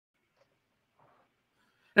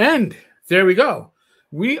And there we go.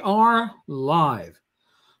 We are live.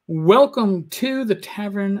 Welcome to the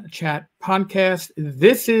Tavern Chat podcast.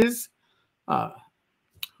 This is uh,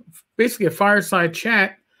 basically a fireside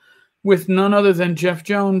chat with none other than Jeff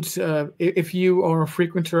Jones. If you are a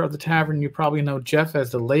frequenter of the tavern, you probably know Jeff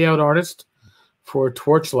as the layout artist for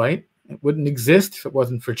Torchlight. It wouldn't exist if it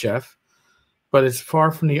wasn't for Jeff, but it's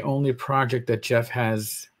far from the only project that Jeff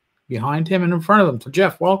has behind him and in front of him. So,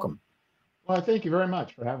 Jeff, welcome. Well, thank you very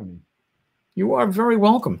much for having me. You are very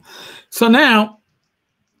welcome. So now,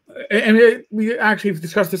 and we actually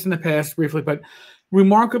discussed this in the past briefly, but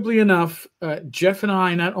remarkably enough, Jeff and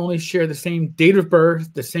I not only share the same date of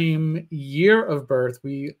birth, the same year of birth.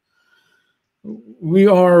 We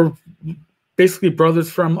are basically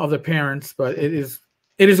brothers from other parents, but it is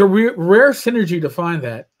a rare synergy to find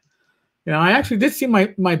that. You know, I actually did see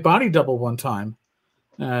my body double one time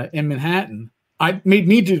in Manhattan. I made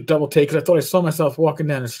me do double take because I thought I saw myself walking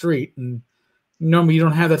down the street, and normally you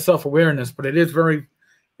don't have that self-awareness, but it is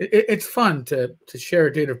it's fun to share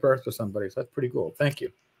a date of birth with somebody. So that's pretty cool. Thank you.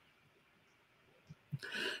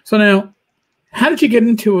 So now, how did you get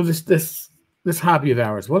into this hobby of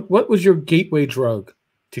ours? What was your gateway drug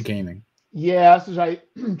to gaming? Yeah,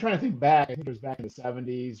 I'm trying to think back. I think it was back in the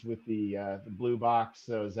 70s with the blue box.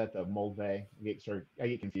 So is that the mold bay? I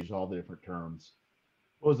get confused with all the different terms.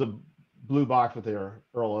 What was the blue box with the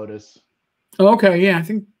Earl Otis? Oh, okay, yeah, I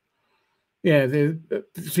think, yeah.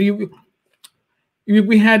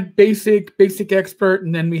 We had basic expert,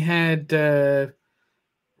 and then we had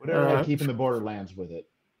whatever. Keeping the Borderlands with it.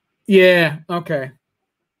 Yeah. Okay.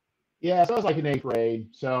 Yeah, so I was like in 8th grade,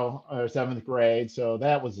 or 7th grade, so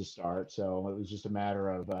that was the start. So it was just a matter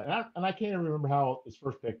of, and I can't even remember how it was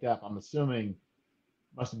first picked up. I'm assuming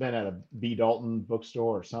must have been at a B. Dalton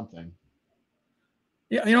bookstore or something.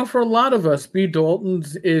 Yeah, you know, for a lot of us, B.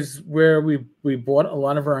 Dalton's is where we bought a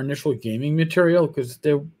lot of our initial gaming material because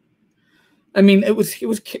it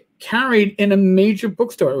was carried in a major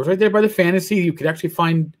bookstore. It was right there by the Fantasy. You could actually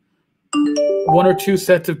find one or two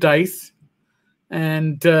sets of dice,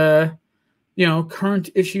 and current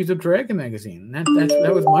issues of Dragon magazine.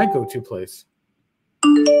 That was my go-to place.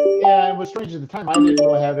 Yeah, it was strange at the time. I didn't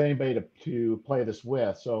really have anybody to play this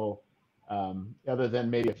with, so other than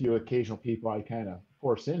maybe a few occasional people I kind of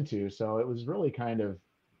forced into. So it was really kind of,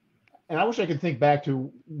 and I wish I could think back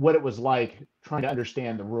to what it was like trying to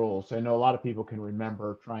understand the rules. I know a lot of people can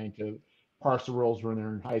remember trying to parse the rules when they're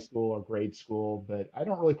in high school or grade school, but I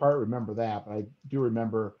don't really quite remember that. But I do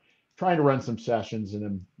remember trying to run some sessions and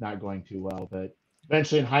them not going too well. But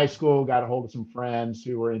eventually in high school, got a hold of some friends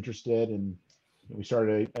who were interested, and we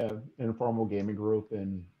started an informal gaming group,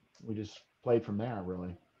 and we just played from there,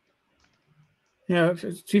 really. Yeah,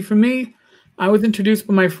 see, for me, I was introduced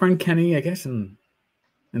by my friend Kenny, I guess in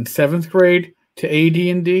 7th grade to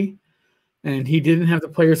AD&D, and he didn't have the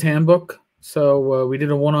player's handbook, so we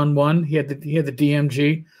did a one-on-one. He had the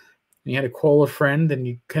DMG, and he had to call a friend, and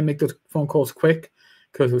you can make those phone calls quick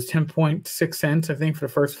because it was 10.6 cents, I think, for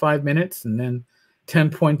the first 5 minutes, and then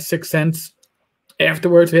 10.6 cents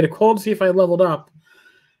afterwards. We had a call to see if I leveled up,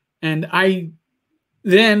 and when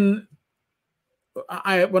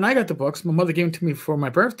I got the books, my mother gave them to me for my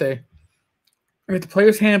birthday. I got the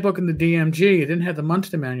player's handbook and the DMG. It didn't have the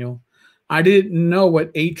Munster manual. I didn't know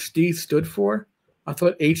what HD stood for. I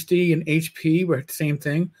thought HD and HP were the same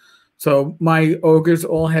thing. So my ogres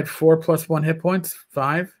all had 4 + 1 hit points,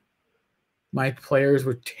 5. My players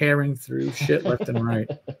were tearing through shit left and right.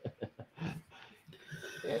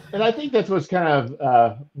 And I think that's what's kind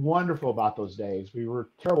of wonderful about those days. We were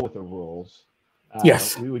terrible with the rules.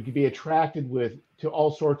 Yes. We would be attracted to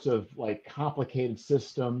all sorts of like complicated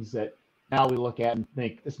systems that now we look at and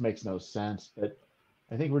think this makes no sense. But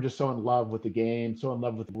I think we're just so in love with the game, so in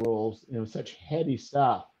love with the rules. It was such heady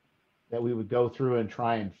stuff that we would go through and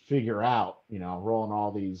try and figure out, rolling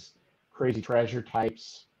all these crazy treasure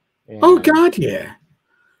types. Oh God, yeah.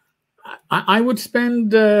 I would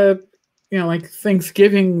spend like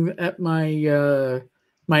Thanksgiving at my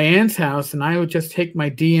aunt's house, and I would just take my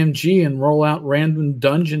DMG and roll out random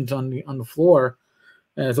dungeons on the floor,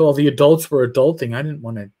 as all the adults were adulting. I didn't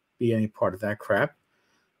want to be any part of that crap.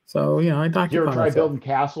 So I Did you ever try building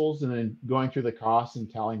castles and then going through the costs and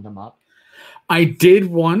tallying them up? I did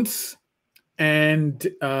once, and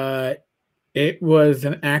it was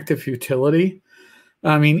an act of futility.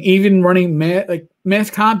 I mean, even running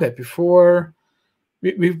mass combat before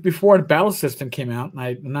the battle system came out,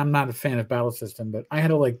 and I'm not a fan of battle system, but I had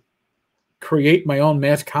to create my own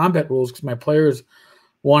mass combat rules because my players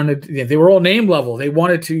they were all name level. They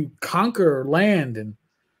wanted to conquer land, and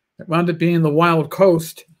it wound up being the Wild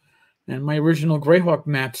Coast. And my original Greyhawk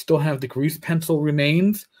maps still have the grease pencil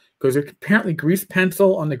remains, because apparently grease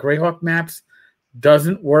pencil on the Greyhawk maps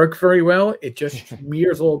doesn't work very well. It just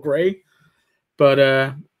smears all gray.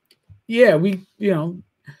 But yeah, we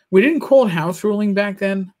didn't call it house ruling back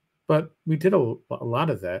then, but we did a lot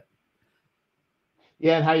of that.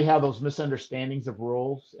 Yeah, and how you have those misunderstandings of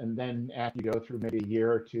rules, and then after you go through maybe a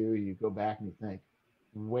year or two, you go back and you think,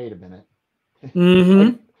 wait a minute.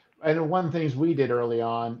 Mm-hmm. And one of the things we did early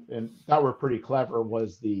on, and thought were pretty clever,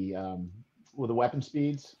 was with the weapon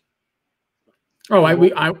speeds. Oh,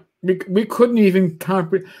 we couldn't even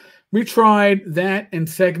comprehend. We tried that, and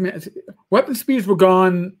segment weapon speeds were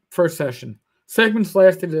gone first session. Segments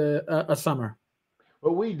lasted a summer.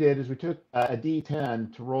 What we did is we took a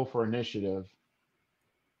D10 to roll for initiative,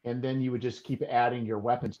 and then you would just keep adding your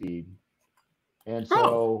weapon speed. And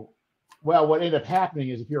so, well, what ended up happening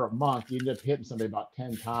is if you're a monk, you end up hitting somebody about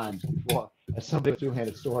 10 times before somebody with a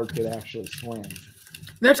two-handed sword could actually swing.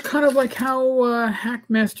 That's kind of like how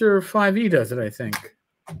Hackmaster 5e does it, I think,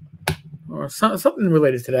 or something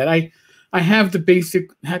related to that. I have the basic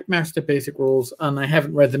Hackmaster basic rules, and I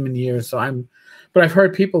haven't read them in years. But I've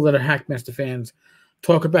heard people that are Hackmaster fans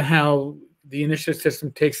talk about how the initiative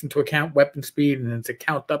system takes into account weapon speed, and it's a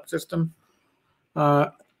count-up system.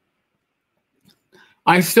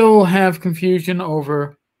 I still have confusion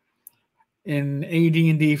over in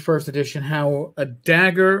AD&D First Edition how a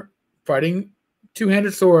dagger fighting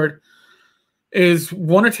two-handed sword is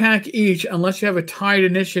one attack each unless you have a tied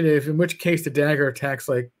initiative, in which case the dagger attacks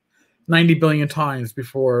like 90 billion times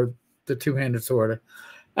before the two-handed sword.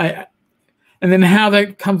 And then how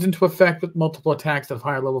that comes into effect with multiple attacks of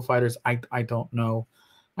higher level fighters, I don't know.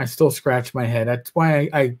 I still scratch my head. That's why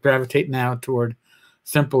I gravitate now toward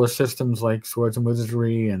simpler systems like Swords and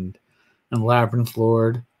Wizardry and Labyrinth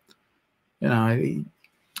Lord. I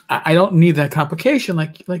don't need that complication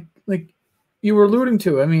like you were alluding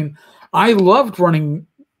to. I mean, I loved running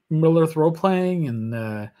Middle-earth role-playing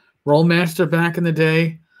and Rollmaster back in the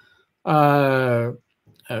day.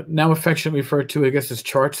 Now affectionately referred to, I guess, as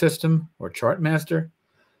Chart System or Chartmaster.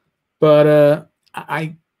 But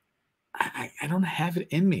I don't have it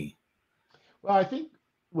in me. Well, I think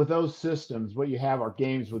with those systems, what you have are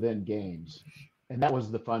games within games. And that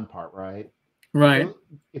was the fun part, right? Right. So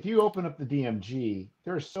if you open up the DMG,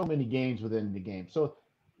 there are so many games within the game. So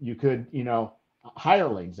you could,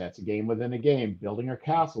 Hirelings, that's a game within a game. Building our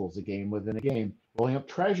castles, a game within a game. Rolling up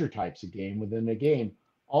treasure types, a game within a game.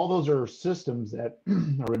 All those are systems that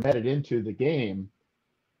are embedded into the game.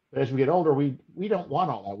 But as we get older, we don't want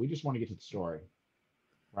all that. We just want to get to the story,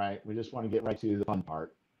 right? We just want to get right to the fun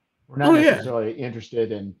part. We're not necessarily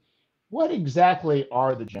interested in what exactly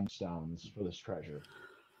are the gemstones for this treasure.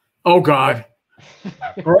 Oh God.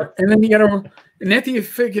 And then and after you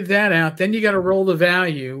figured that out, then you got to roll the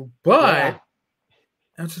value. But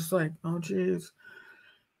it's just like, oh geez.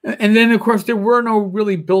 And then of course there were no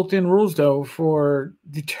really built-in rules though for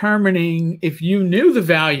determining if you knew the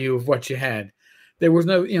value of what you had. There was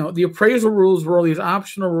no, the appraisal rules were all these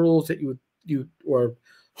optional rules that you or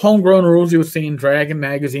homegrown rules you would see in Dragon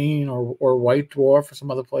Magazine or White Dwarf or some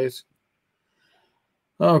other place.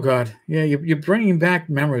 Oh God, yeah, you're bringing back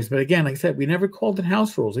memories. But again, like I said, we never called it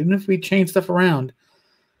house rules, even if we changed stuff around.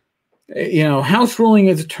 House ruling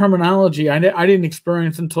is a terminology I didn't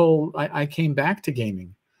experience until I came back to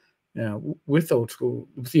gaming. With old school,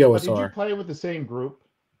 with the OSR. Did you play with the same group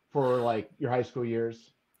for like your high school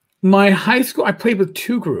years? My high school, I played with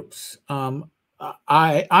two groups. I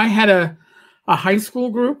had a high school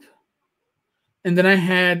group, and then I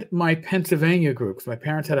had my Pennsylvania group. My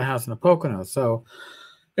parents had a house in the Poconos, so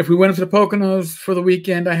if we went up to the Poconos for the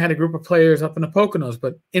weekend, I had a group of players up in the Poconos.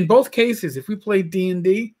 But in both cases, if we played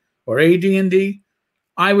D&D or AD&D,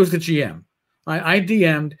 I was the GM. I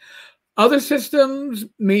DM'd. Other systems,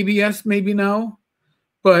 maybe yes, maybe no.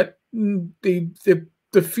 But the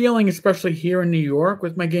feeling, especially here in New York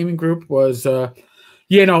with my gaming group, was,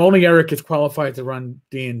 only Eric is qualified to run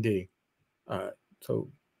D&D. So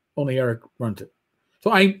only Eric runs it.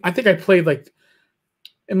 So I think I played like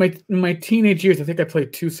in my teenage years. I think I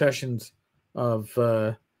played 2 sessions of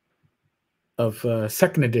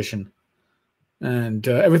second edition, and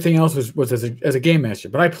everything else was as a game master.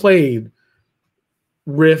 But I played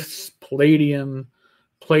Rifts, Palladium,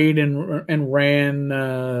 played and ran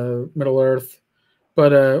Middle-earth.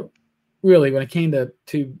 But really, when it came to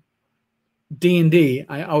D&D,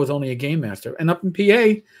 I was only a game master. And up in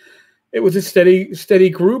PA, it was a steady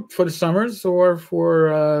group for the summers or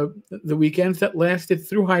for the weekends that lasted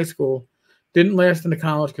through high school. Didn't last into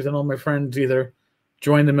college because all my friends either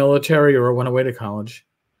joined the military or went away to college.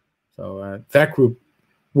 So that group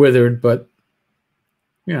withered. But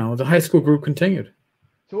the high school group continued.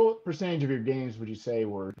 So what percentage of your games would you say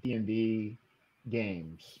were D&D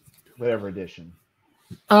games, whatever edition?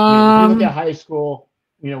 I mean, if you look at high school,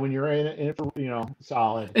 when you're in it for,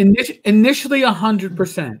 solid. Initially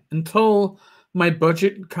 100% until my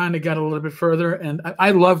budget kind of got a little bit further, and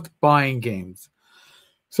I loved buying games.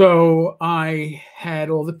 So I had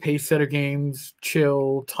all the pace setter games,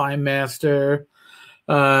 Chill, Time Master,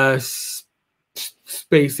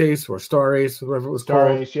 Space Ace or Star Ace, whatever it was Star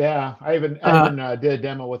called. Ace, yeah. I even did a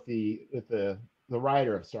demo with the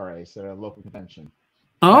writer of Star Ace at a local convention.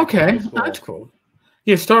 Oh, okay, that's cool.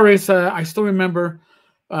 Yeah, Star Ace. I still remember.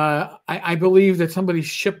 I believe that somebody's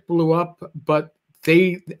ship blew up, but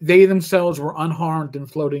they themselves were unharmed and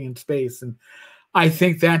floating in space. And I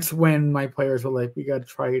think that's when my players were like, "We got to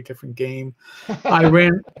try a different game." I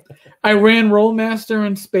ran Rollmaster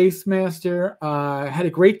and Space Master. Had a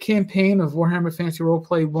great campaign of Warhammer Fantasy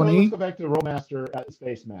Roleplay 1E. So let's go back to Rollmaster at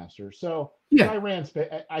Space Master. So yeah, I ran.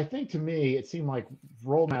 I think to me, it seemed like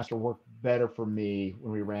Rollmaster worked better for me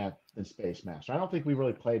when we ran than Space Master. I don't think we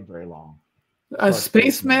really played very long.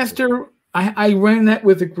 Space Master, I ran that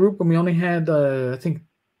with a group, and we only had I think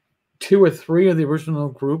 2 or 3 of the original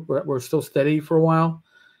group that were still steady for a while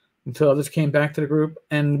until others came back to the group.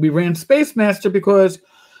 And we ran Space Master because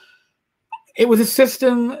it was a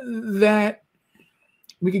system that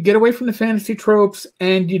we could get away from the fantasy tropes,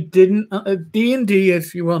 and you didn't D&D,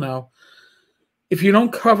 as you well know, if you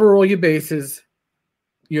don't cover all your bases,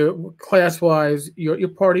 your class-wise, your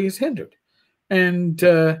party is hindered. And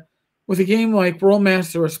with a game like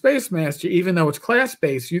Rollmaster or Space Master, even though it's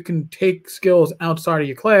class-based, you can take skills outside of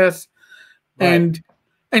your class. Right.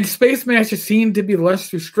 And Space Master seemed to be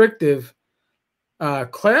less restrictive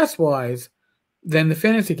class-wise than the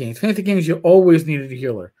fantasy games. Fantasy games, you always needed a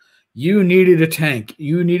healer. You needed a tank.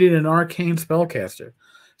 You needed an arcane spellcaster.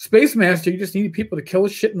 Space Master, you just needed people to kill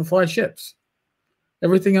shit and fly ships.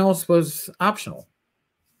 Everything else was optional.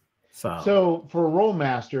 So for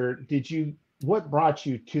Rollmaster, what brought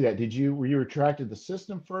you to that? Were you attracted to the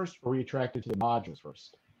system first, or were you attracted to the modules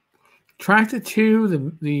first? Attracted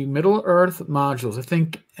to the Middle Earth modules. I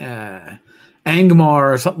think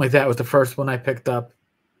Angmar or something like that was the first one I picked up.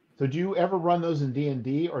 So did you ever run those in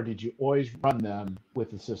D&D, or did you always run them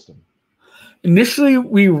with the system? Initially,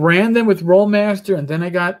 we ran them with Rollmaster, and then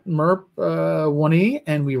I got MERP 1E,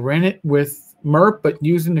 and we ran it with MERP, but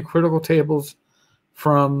using the critical tables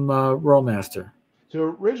from Rollmaster.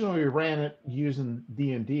 So originally we ran it using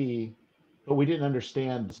D&D, but we didn't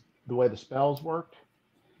understand the way the spells worked.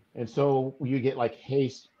 And so you get like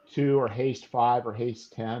haste 2 or haste 5 or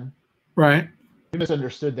haste 10. Right. We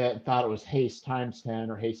misunderstood that and thought it was haste times 10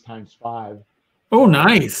 or haste times 5. Oh,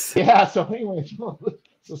 nice. Yeah. So anyway,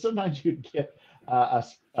 so sometimes you'd get a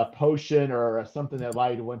potion or something that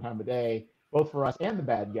allowed you to 1 time a day, both for us and the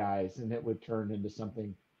bad guys, and it would turn into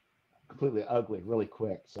something completely ugly really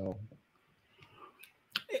quick. So,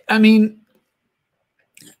 I mean,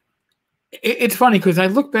 it's funny because I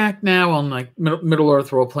look back now on like Middle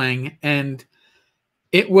Earth role playing, and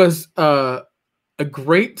it was a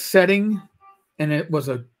great setting, and it was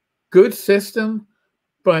a good system,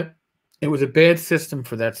 but it was a bad system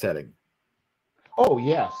for that setting. Oh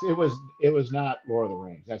yes, it was not Lord of the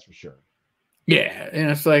Rings, that's for sure. Yeah, and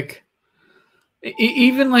it's like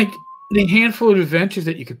even like the handful of adventures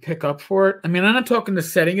that you could pick up for it. I mean, I'm not talking the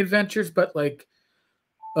setting adventures, but like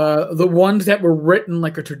the ones that were written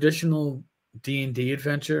like a traditional D&D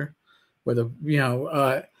adventure, where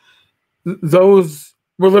those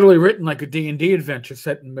were literally written like a D&D adventure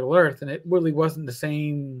set in Middle Earth, and it really wasn't the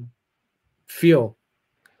same feel.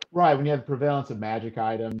 Right, when you have the prevalence of magic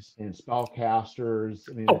items and spellcasters.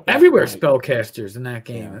 I mean, everywhere spellcasters in that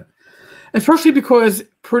game. Yeah. Especially because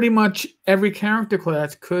pretty much every character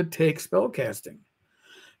class could take spellcasting.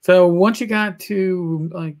 So once you got to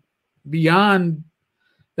like beyond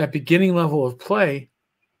that beginning level of play,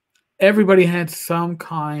 everybody had some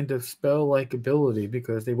kind of spell-like ability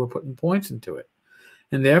because they were putting points into it.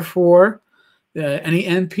 And therefore, any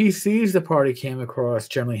NPCs the party came across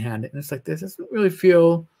generally had it. And it's like, this doesn't really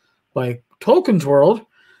feel like Tolkien's world,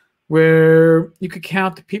 where you could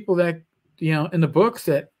count the people that, in the books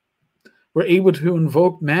that were able to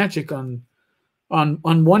invoke magic on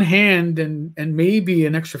one hand and maybe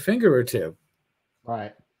an extra finger or two.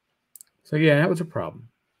 Right. So yeah, that was a problem.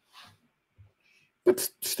 But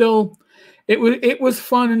still, it was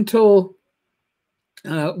fun until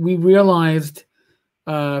we realized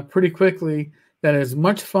pretty quickly that as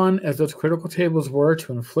much fun as those critical tables were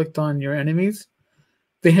to inflict on your enemies,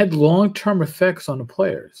 they had long-term effects on the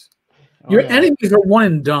players. Your enemies are one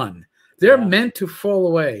and done. They're meant to fall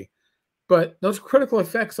away. But those critical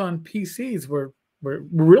effects on PCs were were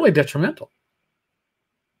really detrimental.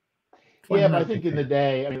 Yeah, but I think in the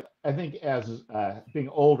day, I mean, I think as being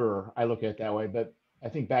older, I look at it that way. But I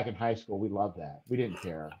think back in high school, we loved that. We didn't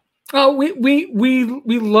care. Oh,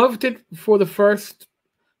 we loved it for the first,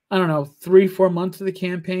 I don't know, 3-4 months of the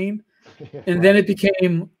campaign, and Right. then it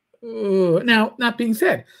became. Now, not being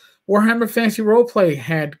said, Warhammer Fantasy Roleplay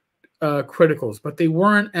had criticals, but they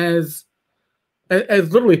weren't as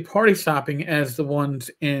literally party stopping as the ones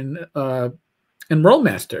in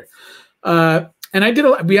Rolemaster. And I did.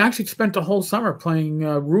 We actually spent the whole summer playing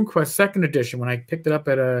RuneQuest Second Edition when I picked it up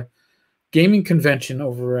at a gaming convention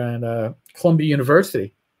over at Columbia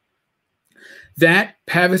University. That,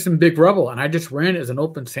 Pavis and Big Rubble, and I just ran it as an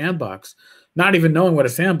open sandbox, not even knowing what a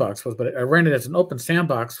sandbox was, but I ran it as an open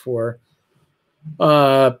sandbox for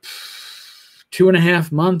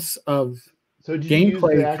 2.5 months of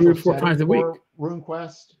gameplay 3 or 4 times a week.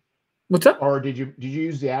 RuneQuest? What's up? Or did you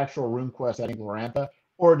use the actual RuneQuest setting Glorantha,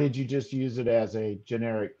 or did you just use it as a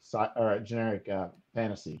generic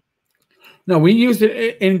fantasy? No, we used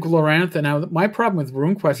it in Glorantha. Now, my problem with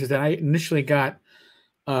RuneQuest is that I initially got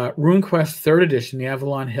RuneQuest Third Edition, the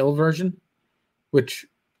Avalon Hill version, which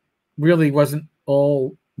really wasn't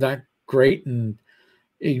all that great. And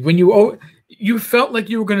when you felt like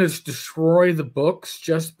you were going to destroy the books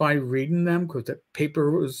just by reading them because the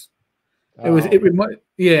paper was,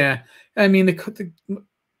 yeah. I mean,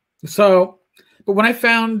 but when I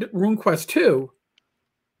found RuneQuest 2,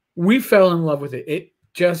 we fell in love with it.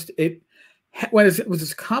 It was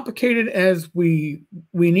as complicated as we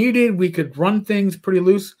needed. We could run things pretty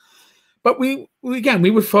loose, but we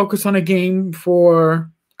would focus on a game for a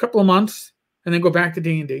couple of months and then go back to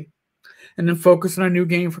D&D, and then focus on a new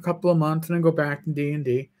game for a couple of months and then go back to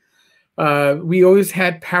D&D. We always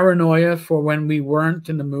had paranoia for when we weren't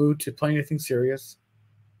in the mood to play anything serious.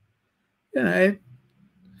 You know,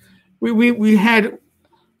 we had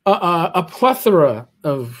a plethora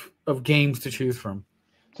of games to choose from.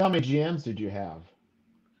 How many GMs did you have?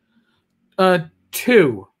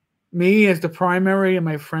 2. Me as the primary and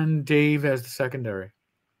my friend Dave as the secondary.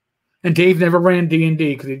 And Dave never ran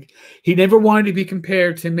D&D because he never wanted to be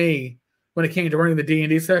compared to me when it came to running the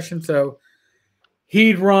D&D session. So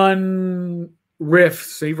he'd run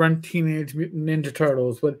Rifts, he'd run Teenage Mutant Ninja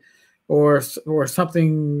Turtles, or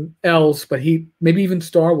something else, but maybe even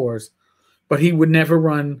Star Wars, but he would never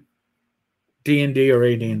run D&D or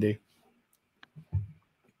AD&D.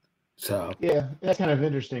 So yeah, that's kind of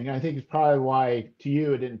interesting. I think it's probably why to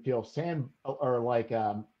you it didn't feel like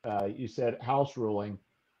you said house ruling,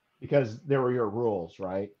 because there were your rules,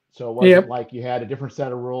 right? So it wasn't like you had a different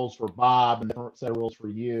set of rules for Bob and a different set of rules for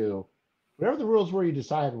you. Whatever the rules were, you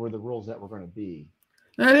decided were the rules that were going to be.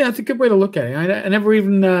 That's a good way to look at it. I never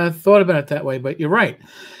even thought about it that way, but you're right.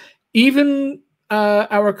 Even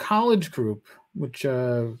our college group, which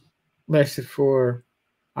lasted for,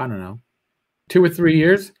 I don't know, 2 or 3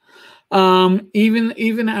 years.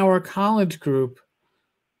 Even our college group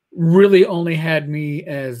really only had me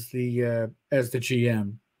as the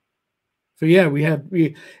GM. So yeah,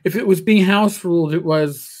 if it was being house ruled, it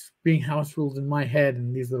was being house ruled in my head,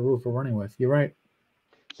 and these are the rules we're running with. You're right.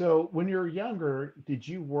 So when you were younger, did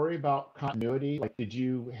you worry about continuity? Like, did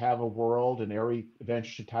you have a world and every adventure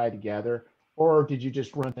should tie together? Or did you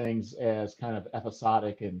just run things as kind of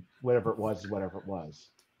episodic and whatever it was is whatever it was?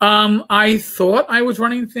 I thought I was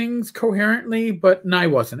running things coherently, but no, I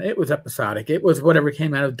wasn't. It was episodic. It was whatever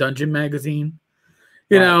came out of Dungeon Magazine.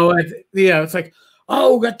 You know, it's like,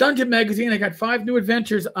 oh, we got Dungeon Magazine. I got 5 new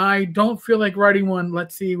adventures. I don't feel like writing one.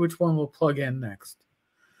 Let's see which one we'll plug in next.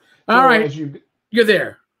 All right, you're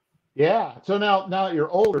there. Yeah. So now that you're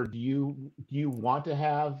older, do you want to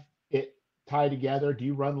have it tie together? Do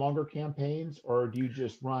you run longer campaigns, or do you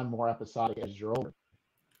just run more episodic as you're older?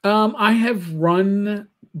 I have run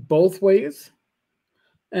both ways,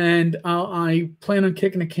 and I plan on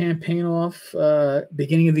kicking a campaign off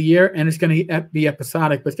beginning of the year, and it's going to be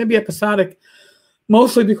episodic. But it's going to be episodic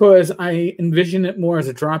mostly because I envision it more as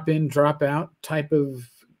a drop-in, drop-out type of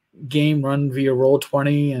game run via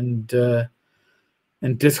Roll20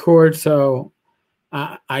 and Discord. So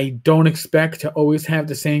I don't expect to always have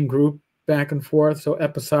the same group back and forth. So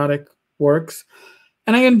episodic works.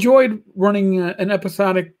 And I enjoyed running an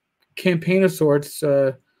episodic campaign of sorts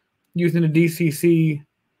using the DCC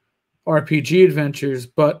RPG adventures,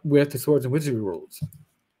 but with the Swords and Wizardry rules.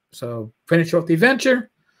 So finish off the adventure.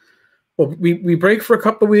 Well, we break for a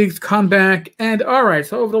couple of weeks, come back, and all right.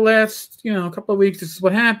 So over the last couple of weeks, this is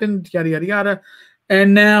what happened, yada yada yada,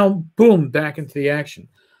 and now boom, back into the action.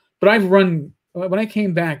 But I've run when I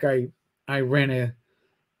came back, I ran a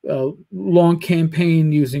long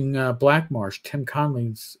campaign using Black Marsh, Tim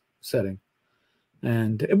Conley's setting,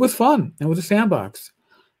 and it was fun. It was a sandbox,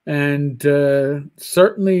 and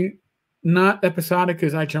certainly not episodic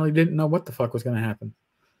because I generally didn't know what the fuck was going to happen.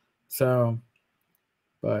 So,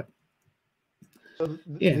 but So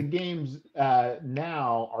yeah. the games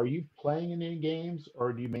now, are you playing in any games,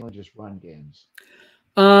 or do you mainly just run games?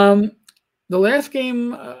 The last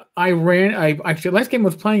game I ran, I actually the last game I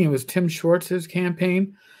was playing it was Tim Schwartz's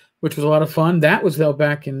campaign, which was a lot of fun. That was though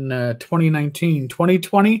back in 2019,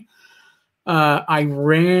 2020. I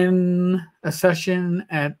ran a session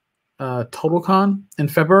at TotalCon in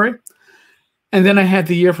February, and then I had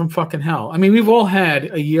the year from fucking hell. I mean, we've all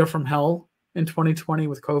had a year from hell in 2020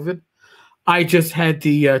 with COVID. I just had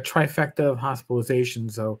the trifecta of hospitalization,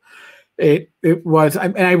 so it was.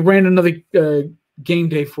 And I ran another game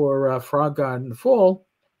day for Frog God in the fall,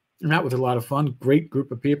 and that was a lot of fun. Great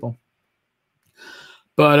group of people.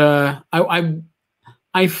 But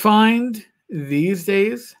I find these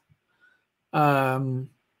days, I'm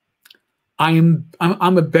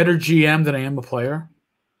a better GM than I am a player.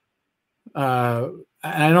 And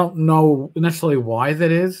I don't know necessarily why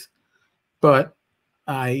that is, but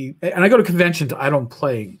I go to conventions. I don't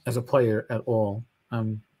play as a player at all.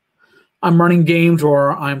 I'm running games,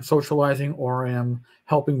 or I'm socializing, or I'm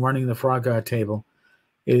helping running the Frog God table.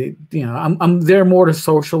 I'm there more to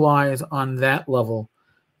socialize on that level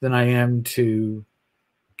than I am to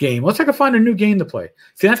game. Let's say I could find a new game to play.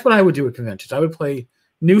 See, that's what I would do at conventions. I would play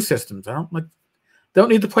new systems. I don't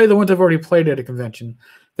need to play the ones I've already played at a convention.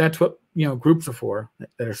 That's what groups are for,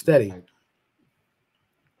 that are steady. Right.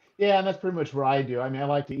 Yeah, and that's pretty much what I do. I mean, I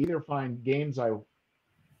like to either find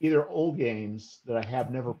either old games that I have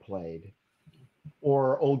never played,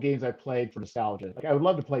 or old games I played for nostalgia. Like I would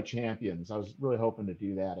love to play Champions. I was really hoping to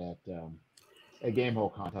do that at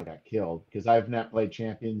Gamehole Con. I got killed because I've not played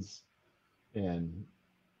Champions in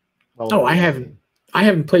Oh, I haven't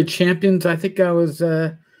played Champions. I think I was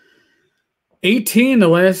 18 the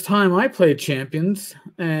last time I played Champions,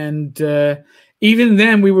 and even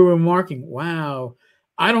then we were remarking, "Wow,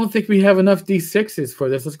 I don't think we have enough D6s for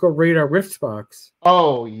this. Let's go raid our Rifts box."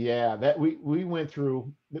 Oh yeah, that we went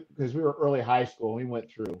through because we were early high school. We went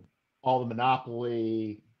through all the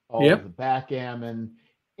Monopoly, all of Yep. the backgammon,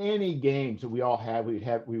 any games that we all had.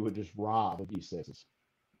 We would just rob of D6s.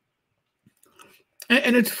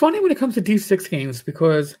 And it's funny when it comes to D6 games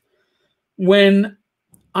because when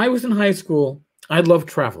I was in high school, I loved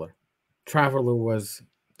Traveler. Traveler was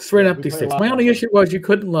straight Yeah, up we played a D6. lot My of only Traveler. issue was you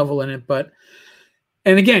couldn't level in it,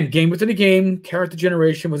 and again, game within a game, character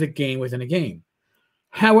generation was a game within a game.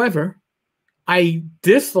 However, I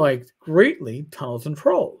disliked greatly Tunnels and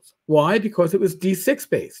Trolls. Why? Because it was D6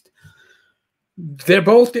 based. They're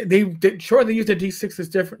both sure they use the D6s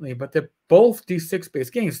differently, but they're both D6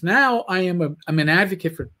 based games. Now I'm an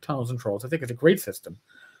advocate for Tunnels and Trolls. I think it's a great system.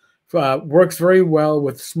 Works very well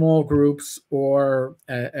with small groups or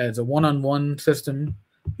as a one-on-one system,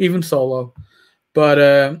 even solo.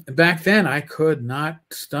 But back then, I could not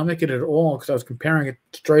stomach it at all because I was comparing it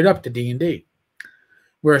straight up to D&D.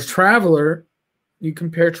 Whereas Traveler, you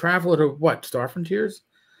compare Traveler to what? Star Frontiers?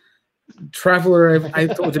 Traveler, I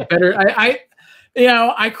thought was a better.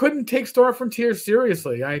 I couldn't take Star Frontiers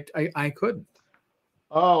seriously. I couldn't.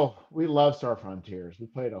 Oh, we love Star Frontiers. We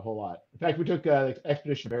played a whole lot. In fact, we took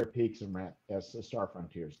Expedition Bear Peaks and ran as a Star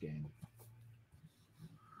Frontiers game.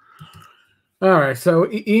 All right.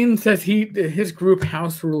 So Ian says his group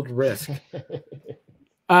house ruled Risk.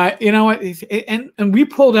 You know what? And we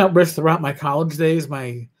pulled out Risk throughout my college days,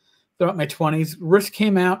 throughout my 20s. Risk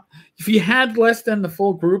came out. If you had less than the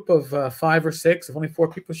full group of 5 or 6, if only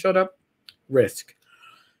 4 people showed up, Risk.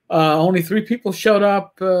 Only 3 people showed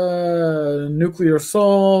up. Nuclear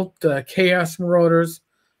Assault, Chaos Marauders,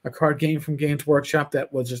 a card game from Games Workshop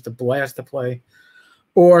that was just a blast to play,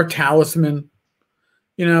 or Talisman.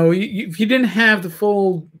 If you didn't have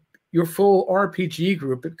your full RPG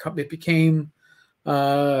group, it became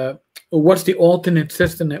what's the alternate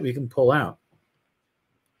system that we can pull out,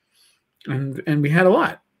 and we had a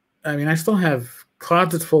lot. I mean, I still have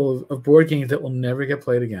closets full of board games that will never get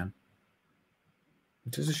played again,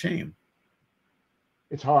 which is a shame.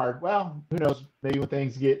 It's hard. Well, who knows? Maybe when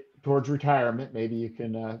things get towards retirement, maybe you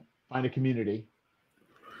can find a community.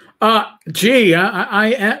 Gee, I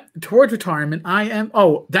am towards retirement. I am.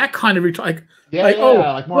 Oh, that kind of retire. Like more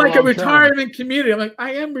Like a long term. retirement community. I'm like,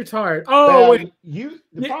 I am retired. Oh, Well, wait,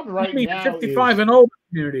 the problem you right mean now 55 is and over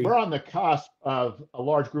community? we're on the cusp of a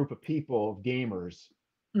large group of people, of gamers.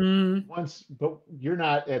 Mm, But you're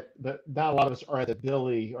not not a lot of us are at the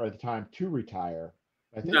ability or at the time to retire.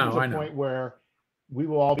 I think there's no, a I know. point where we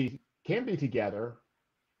will all can be together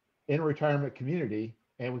in a retirement community,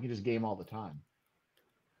 and we can just game all the time.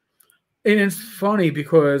 And it's funny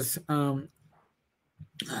because my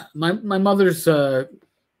mother's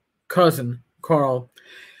cousin Carl,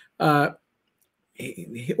 uh,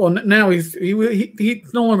 well now he's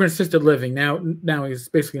no longer in assisted living. Now he's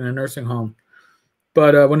basically in a nursing home.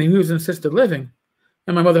 But when he was in assisted living,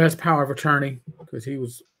 and my mother has power of attorney because he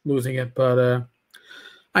was losing it, but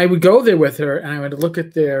I would go there with her and I would look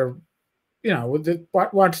at their,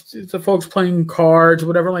 watch the folks playing cards or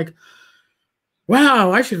whatever. Like,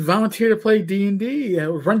 wow, I should volunteer to play D&D,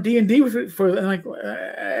 run D&D with it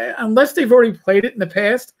unless they've already played it in the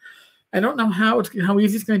past. I don't know how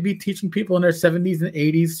easy it's going to be teaching people in their 70s and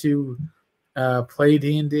 80s to play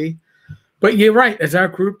D&D. But you're right. As our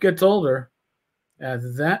group gets older,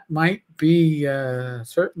 that might be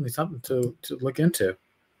certainly something to look into.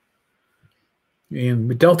 And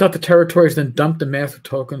we dealt out the territories, then dumped the master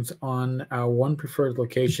tokens on our one preferred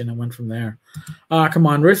location and went from there. Come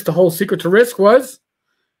on, Risk. The whole secret to Risk was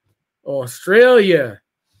Australia.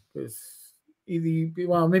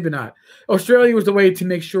 Well, maybe not. Australia was the way to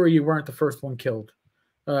make sure you weren't the first one killed,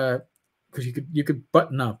 because you could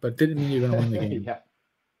button up, but didn't mean you're going to win the game.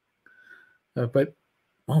 Yeah. But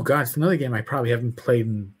oh god, it's another game I probably haven't played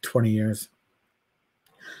in 20 years.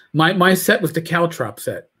 My set was the Caltrop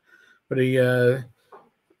set, but the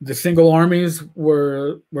single armies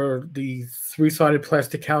were the 3-sided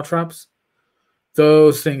plastic Caltrops.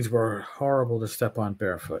 Those things were horrible to step on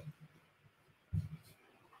barefoot.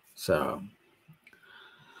 So,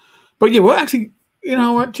 but yeah, well, actually, you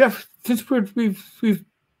know what, Jeff? Since we've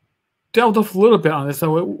delved off a little bit on this,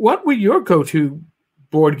 so what were your go-to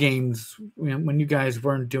board games when you guys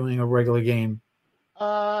weren't doing a regular game?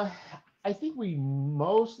 I think we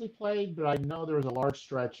mostly played, but I know there was a large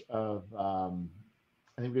stretch of I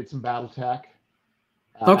think we did some BattleTech.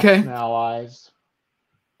 Okay. Axis and Allies.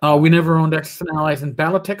 Oh, we never owned Axis and Allies. And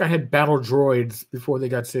BattleTech, I had Battle Droids before they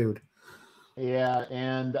got sued. Yeah,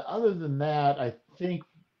 and other than that, I think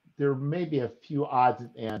there may be a few odds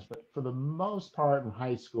and ends, but for the most part in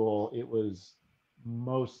high school, it was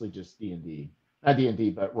mostly just D&D. Not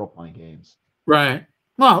D&D, but role-playing games. Right.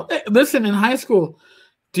 Well, listen, in high school,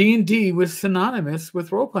 D&D was synonymous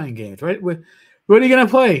with role-playing games, right? What are you going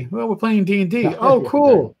to play? Well, we're playing D&D. Oh,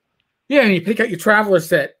 cool. Yeah, and you pick out your Traveler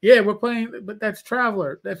set. Yeah, we're playing, but that's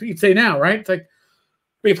Traveler. That's what you'd say now, right? It's like,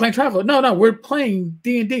 are you playing Traveler? No, we're playing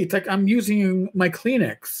D&D. It's like I'm using my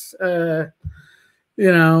Kleenex.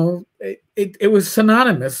 It was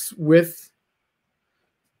synonymous with,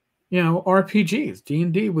 RPGs.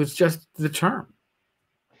 D&D was just the term.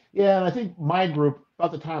 Yeah, and I think my group,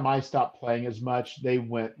 about the time I stopped playing as much, they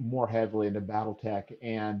went more heavily into BattleTech,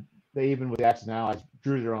 and they even with the Axis and Allies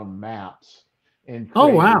drew their own maps and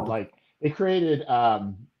created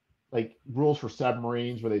like rules for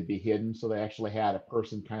submarines where they'd be hidden, so they actually had a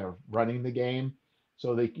person kind of running the game,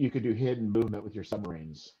 so you could do hidden movement with your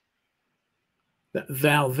submarines.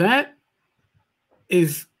 Val, that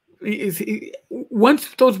is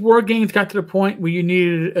once those war games got to the point where you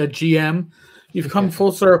needed a GM, you've come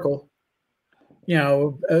full circle.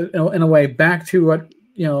 In a way, back to what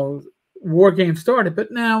war games started.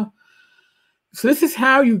 But now, so this is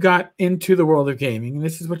how you got into the world of gaming, and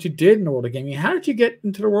this is what you did in the world of gaming. How did you get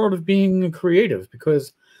into the world of being creative?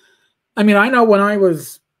 Because, I mean, I know when I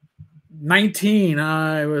was 19,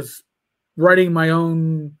 I was writing my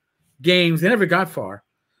own games. They never got far,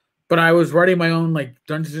 but I was writing my own like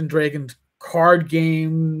Dungeons and Dragons card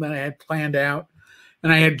game that I had planned out,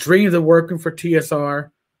 and I had dreams of working for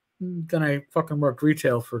TSR. Then I fucking worked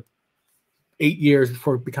retail for 8 years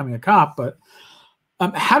before becoming a cop. But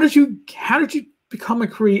how did you become a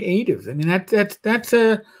creative? I mean, that's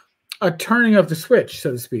a turning of the switch,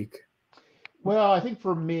 so to speak. Well, I think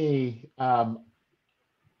for me, I'm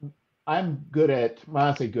good at, when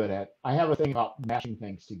I say good at, I have a thing about mashing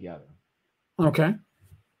things together. Okay.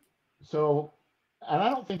 So, and I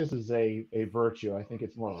don't think this is a virtue. I think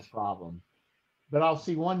it's more of a problem. But I'll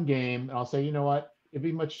see one game and I'll say, you know what? I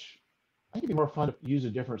think it'd be more fun to use a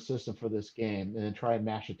different system for this game and then try and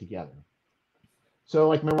mash it together. So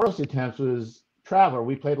like my worst attempt was Traveler.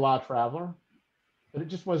 We played a lot of Traveler, but it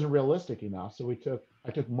just wasn't realistic enough. So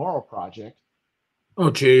I took Moral Project. Oh,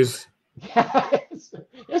 geez. Yeah,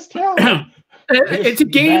 it's terrible. It's a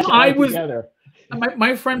game I was.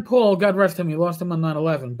 My friend Paul, God rest him, he lost him on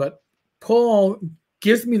 9/11. But Paul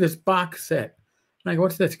gives me this box set. And I go,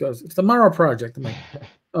 what's this? He goes, it's the Moral Project. I'm like,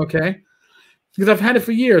 okay. Because I've had it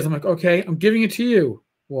for years. I'm like, okay, I'm giving it to you.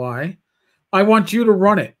 Why? I want you to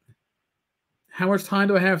run it. How much time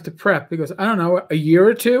do I have to prep? He goes, I don't know, a year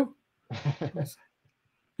or two?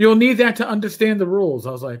 You'll need that to understand the rules.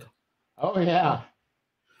 I was like, oh, yeah.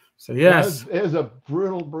 So, yes. It was a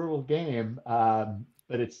brutal, brutal game. But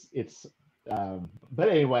but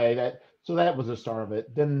anyway, that was the start of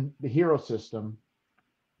it. Then the hero system,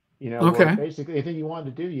 where Okay. basically anything you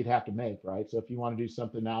wanted to do, you'd have to make, right? So if you want to do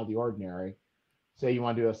something out of the ordinary, say you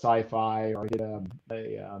want to do a sci-fi or get a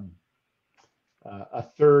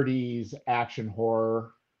 30s action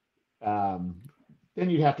horror, then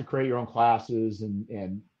you'd have to create your own classes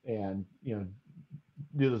and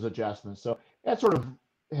do those adjustments. So that sort of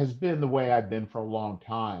has been the way I've been for a long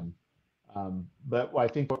time. But I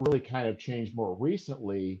think what really kind of changed more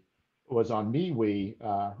recently was on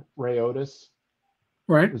MeWe. Ray Otis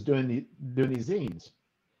Right. was doing these zines,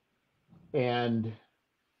 and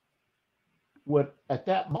what at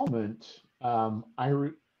that moment,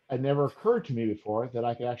 it never occurred to me before that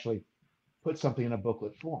I could actually put something in a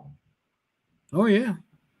booklet form. Oh yeah.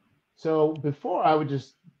 So before I would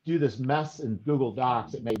just do this mess in Google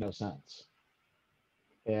Docs that made no sense.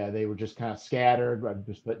 They were just kind of scattered. I'd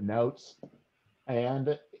just put notes,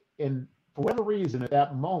 and for whatever reason, at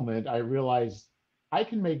that moment, I realized I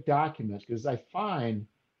can make documents, because I find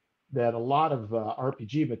that a lot of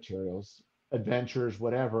RPG materials, adventures,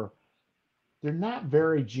 whatever, they're not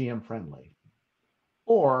very GM friendly.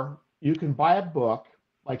 Or you can buy a book,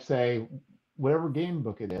 like say, whatever game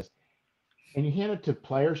book it is, and you hand it to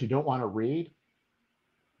players who don't want to read.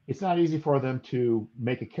 It's not easy for them to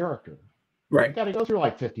make a character. Right. You've got to go through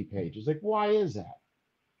like 50 pages. Like, why is that?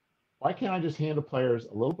 Why can't I just hand the players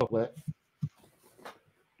a little booklet?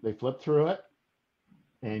 They flip through it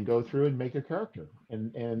and go through and make a character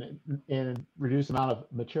and reduce the amount of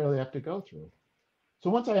material they have to go through.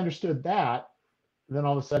 So once I understood that, then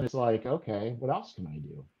all of a sudden it's like, okay, what else can I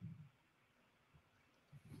do?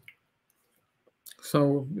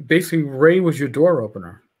 So basically, Ray was your door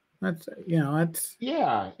opener. That's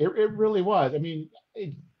Yeah, it really was. I mean,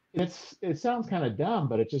 it sounds kind of dumb,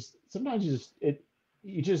 but sometimes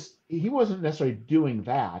he wasn't necessarily doing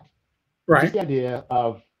that. right. Just the idea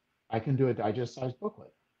of I can do a digest-sized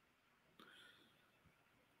booklet.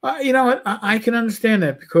 You know what? I can understand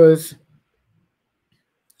that, because,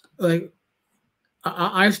 like,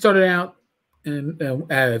 I started out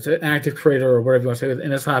as an active creator, or whatever you want to say, in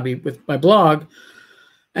this hobby with my blog,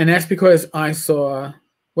 and that's because I saw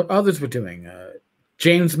what others were doing.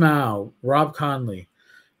 James Mao, Rob Conley,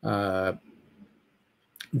 Joe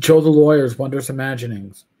the Lawyer's Wondrous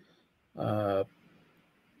Imaginings. What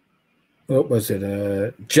was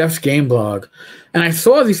it? Jeff's Game Blog. And I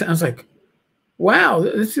saw these, and I was like, wow,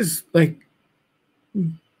 this is like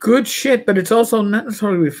good shit, but it's also not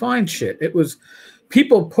necessarily refined shit. It was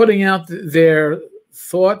people putting out their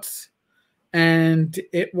thoughts, and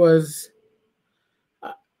it was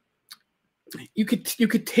you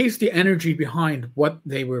could taste the energy behind what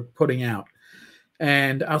they were putting out.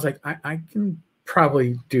 And I was like, I can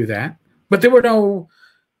probably do that. But there were no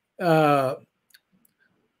blogging.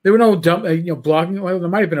 Well, there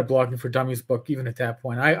might have been a Blogging for Dummies book even at that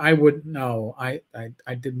point. I wouldn't know. I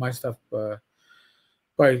did my stuff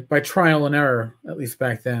by trial and error, at least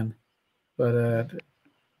back then. But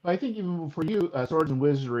I think even for you, Swords and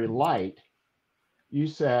Wizardry Light, you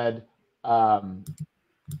said that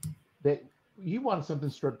you wanted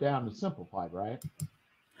something stripped down and simplified, right?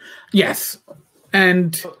 Yes,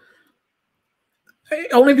 and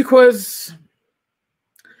only because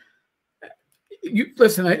you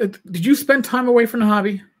listen. Did you spend time away from the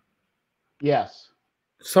hobby? Yes.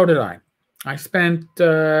 So did I. I spent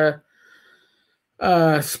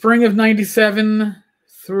spring of '97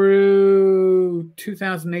 through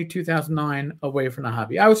 2008, 2009 away from the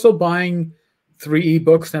hobby. I was still buying 3E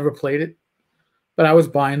books, never played it, but I was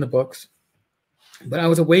buying the books. But I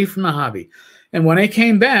was away from the hobby. And when I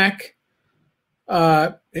came back,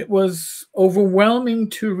 it was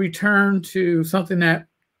overwhelming to return to something that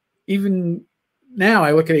even now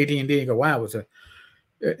I look at AD&D and go, wow,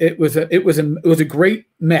 it was a great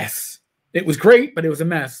mess. It was great, but it was a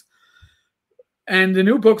mess. And the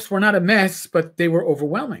new books were not a mess, but they were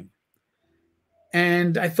overwhelming.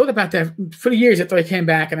 And I thought about that for years after I came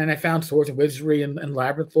back, and then I found Swords and Wizardry and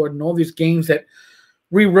Labyrinth Lord and all these games that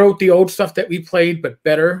rewrote the old stuff that we played, but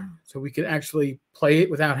better, so we could actually play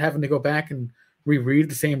it without having to go back and reread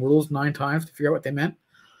the same rules 9 times to figure out what they meant.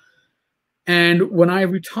 And when I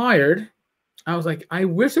retired, I was like, I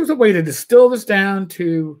wish there was a way to distill this down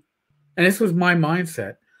to, and this was my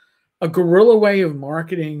mindset, a guerrilla way of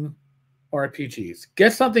marketing RPGs.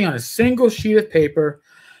 Get something on a single sheet of paper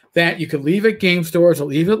that you could leave at game stores or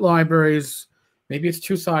leave at libraries. Maybe it's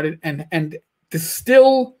two-sided, and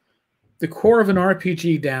distill the core of an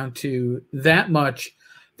RPG down to that much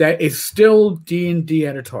that is still D&D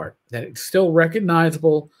at its heart, that it's still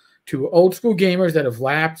recognizable to old school gamers that have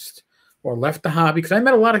lapsed or left the hobby. Because I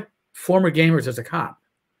met a lot of former gamers as a cop.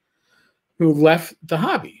 who left the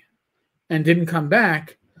hobby and didn't come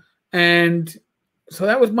back. And so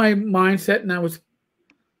that was my mindset. And I was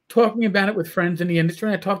talking about it with friends in the industry.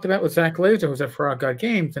 And I talked about it with Zach Laser, who was at Frog God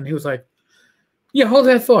Games. And he was like, yeah, hold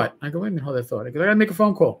that thought. I go, wait a minute, hold that thought. I go, I got to make a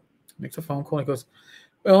phone call. Makes a phone call. He goes,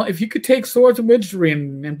 well, if you could take Swords and Wizardry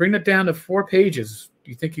and bring it down to 4 pages, do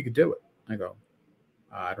you think you could do it? I go,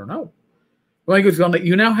 I don't know. Well, he goes, well,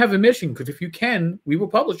 you now have a mission, because if you can, we will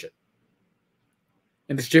publish it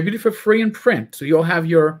and distribute it for free in print. So you'll have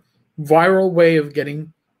your viral way of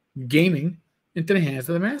getting gaming into the hands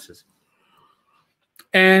of the masses.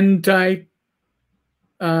 And I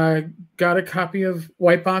got a copy of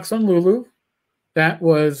White Box on Lulu. That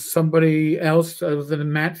was somebody else other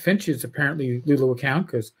than Matt Finch's apparently Lulu account,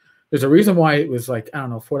 because there's a reason why it was like, I don't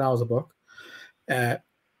know, $4 a book.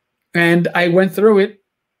 And I went through it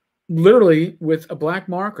literally with a black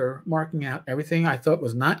marker, marking out everything I thought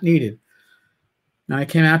was not needed. And I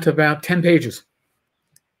came out to about 10 pages.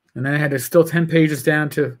 And then I had to still 10 pages down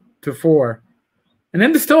to 4. And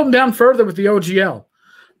then to still them down further with the OGL.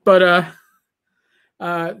 But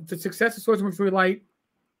the success of Swords and Wizardry Light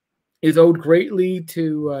is owed greatly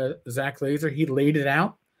to Zach Laser. He laid it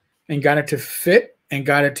out and got it to fit and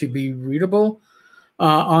got it to be readable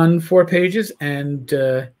on 4 pages. And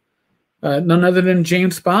none other than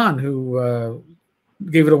James Spahn, who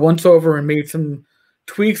gave it a once-over and made some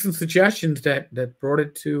tweaks and suggestions that brought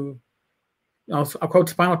it to, I'll quote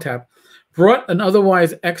Spinal Tap, brought an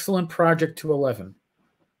otherwise excellent project to 11.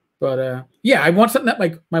 But yeah, I want something that,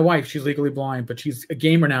 like my wife, she's legally blind, but she's a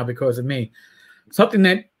gamer now because of me. Something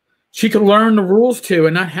that she could learn the rules to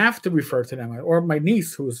and not have to refer to them. Or my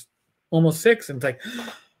niece, who's almost 6, and it's like,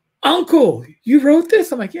 Uncle, you wrote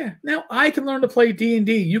this? I'm like, yeah. Now I can learn to play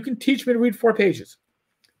D&D. You can teach me to read 4 pages.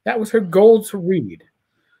 That was her goal, to read.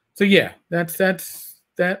 So yeah,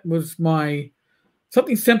 that was my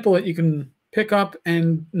something simple that you can pick up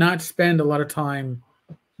and not spend a lot of time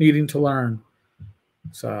needing to learn.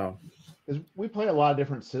 So we play a lot of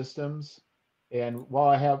different systems, and while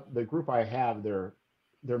I have the group I have, they're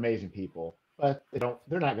amazing people, but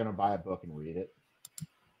they're not going to buy a book and read it.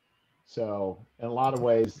 So in a lot of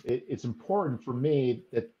ways, it's important for me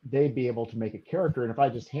that they be able to make a character. And if I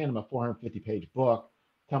just hand them a 450-page book,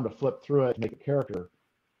 tell them to flip through it to make a character,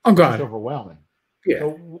 oh god, it's overwhelming. Yeah.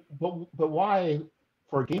 So, but why,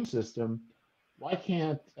 for a game system, why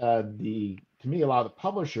can't to me, a lot of the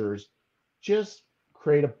publishers just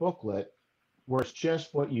create a booklet where it's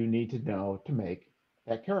just what you need to know to make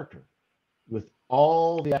that character, with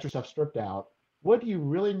all the extra stuff stripped out? What do you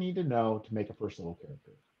really need to know to make a first level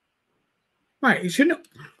character? Right.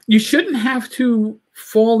 You shouldn't have to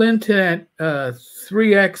fall into that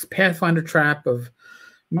 3x Pathfinder trap of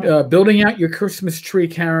building out your Christmas tree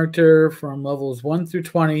character from levels 1 through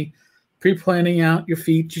 20, pre-planning out your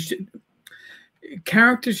feats.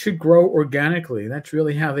 Characters should grow organically. That's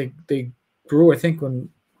really how they grew. I think when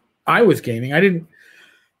I was gaming, I didn't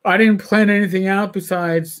plan anything out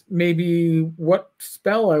besides maybe what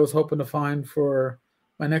spell I was hoping to find for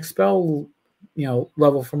my next spell,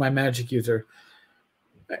 level for my magic user.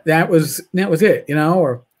 That was it,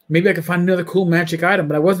 or maybe I could find another cool magic item,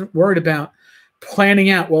 but I wasn't worried about planning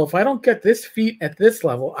out, well, if I don't get this feat at this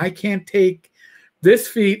level, I can't take this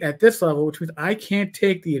feat at this level, which means I can't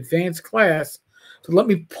take the advanced class. So let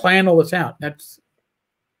me plan all this out.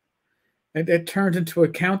 It turns into a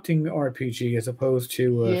counting RPG as opposed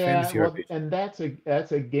to a fantasy RPG. And that's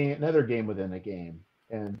a game, another game within a game.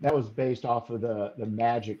 And that was based off of the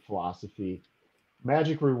Magic philosophy.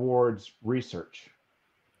 Magic rewards research.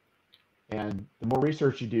 And the more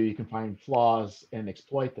research you do, you can find flaws and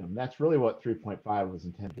exploit them. That's really what 3.5 was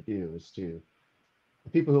intended to do, is to the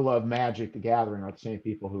people who love Magic the Gathering are the same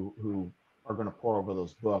people who are going to pour over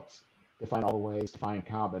those books to find all the ways to find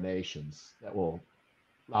combinations that will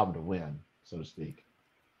allow them to win, so to speak.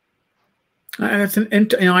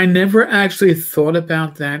 I never actually thought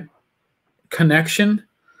about that connection,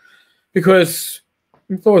 because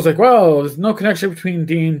people was like, well, there's no connection between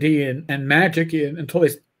D&D and Magic until they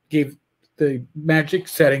gave the Magic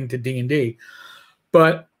setting to D&D.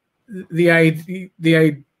 But the idea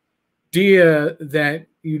that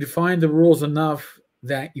you define the rules enough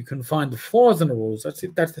that you can find the flaws in the rules, that's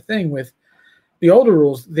the thing with the older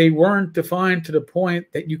rules. They weren't defined to the point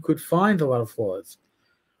that you could find a lot of flaws.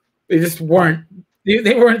 They just weren't.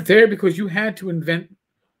 They weren't there because you had to invent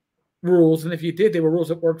rules, and if you did, they were rules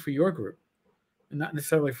that worked for your group and not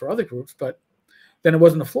necessarily for other groups, but then it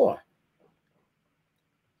wasn't a flaw.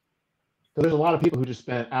 So there's a lot of people who just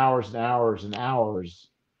spent hours and hours and hours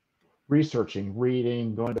researching,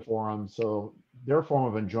 reading, going to forums. So their form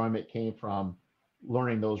of enjoyment came from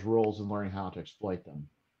learning those rules and learning how to exploit them.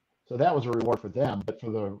 So that was a reward for them. But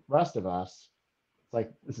for the rest of us, it's like,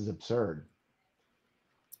 this is absurd.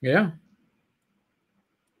 Yeah.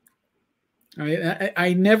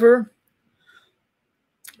 I never.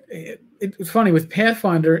 It's funny with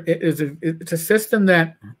Pathfinder. It's a system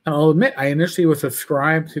that I'll admit I initially was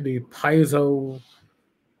subscribed to the Paizo.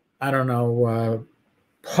 I don't know,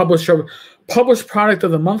 published product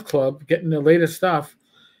of the month club, getting the latest stuff.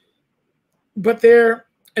 But their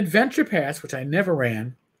adventure paths, which I never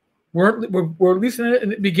ran, were at least in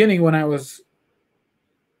the beginning when I was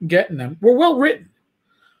getting them, were well written.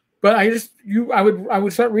 But I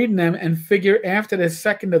would start reading them and figure after the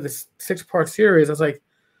second of the 6-part series, I was like,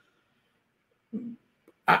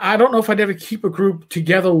 I don't know if I'd ever keep a group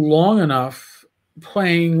together long enough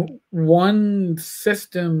playing one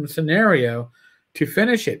system scenario to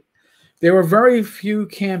finish it. There were very few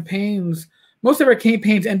campaigns. Most of our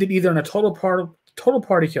campaigns ended either in a total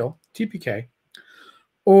party kill, TPK,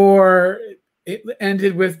 or it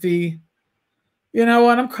ended with the, you know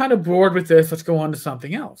what, I'm kind of bored with this. Let's go on to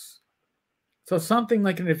something else. So something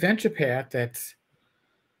like an adventure path that's,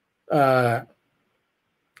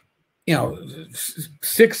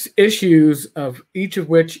 6 issues of each of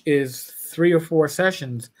which is 3 or 4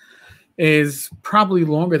 sessions is probably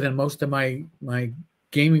longer than most of my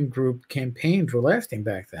gaming group campaigns were lasting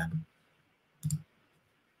back then.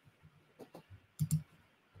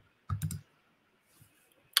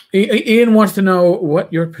 Ian wants to know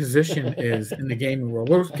what your position is in the gaming world.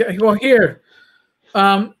 Well, here,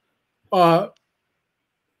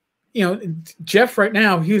 Jeff right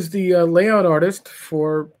now, he's the layout artist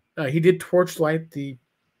for. He did Torchlight, the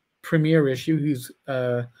premiere issue. He's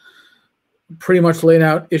pretty much laid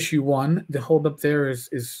out issue 1. The holdup there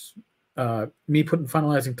is me putting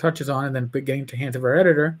finalizing touches on and then getting to hands of our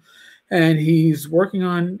editor. And he's working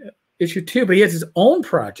on issue 2, but he has his own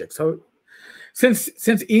project. So since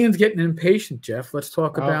Ian's getting impatient, Jeff, let's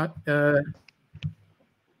talk about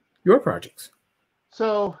your projects.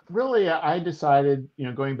 So really, I decided,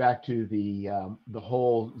 going back to the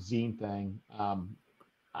whole zine thing,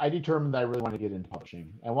 I determined that I really wanted to get into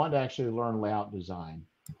publishing. I wanted to actually learn layout design.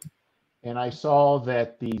 And I saw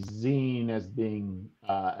that the zine as being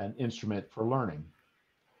an instrument for learning.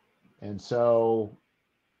 And so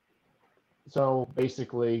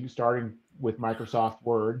basically, starting with Microsoft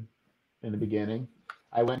Word in the beginning,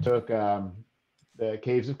 I went and took the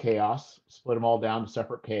Caves of Chaos, split them all down to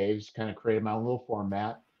separate caves, kind of created my own little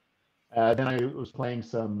format. Then I was playing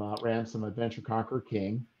ran some Adventure Conqueror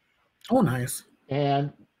King. Oh, nice.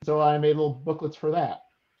 And so I made little booklets for that.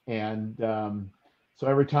 And so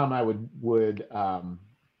every time I would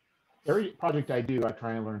every project I do, I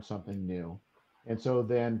try and learn something new. And so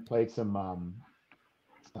then played some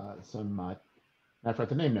I forgot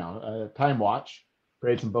the name now, Time Watch,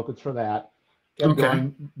 created some booklets for that. Kept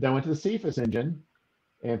going, then went to the Cephas engine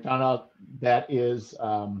and found out that is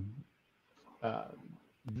a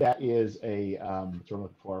sort of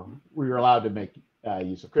looking for, where you're allowed to make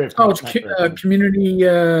use of Creative Commons. Community.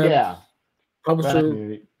 Publisher.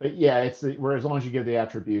 Community. But yeah, it's where as long as you give the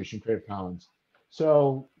attribution, Creative Commons.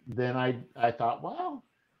 So then I thought, well,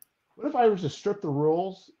 what if I was to strip the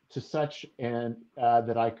rules to such and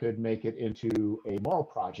that I could make it into a moral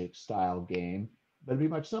project style game, but it'd be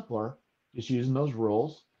much simpler just using those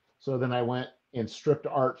rules. So then I went and stripped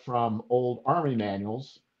art from old Army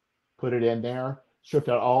manuals, put it in there, stripped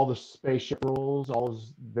out all the spaceship rules, all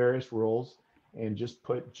those various rules, and just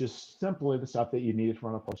put simply the stuff that you needed to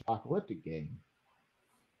run a post-apocalyptic game.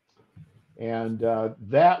 And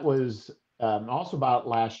that was also about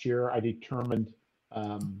last year. I determined, I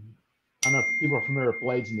don't know if people are familiar with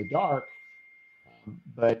Blades in the Dark,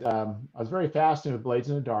 but I was very fascinated with Blades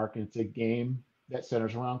in the Dark, and it's a game that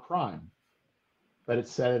centers around crime, but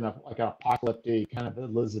it's set in an apocalyptic kind of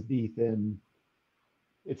Elizabethan.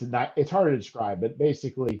 It's hard to describe, but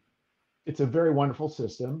basically, it's a very wonderful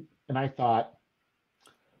system. And I thought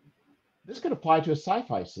this could apply to a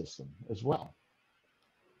sci-fi system as well.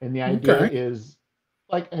 And the idea is,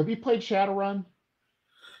 have you played Shadowrun?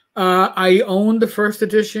 I own the first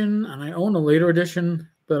edition and I own a later edition,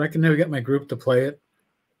 but I can never get my group to play it.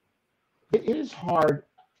 It is hard.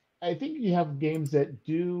 I think you have games that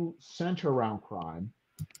do center around crime,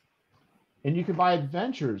 and you can buy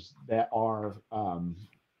adventures that are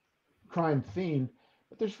crime themed,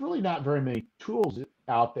 but there's really not very many tools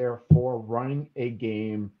out there for running a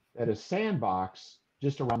game that is sandbox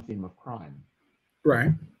just around the theme of crime.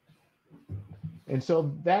 Right. And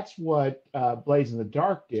so that's what Blades in the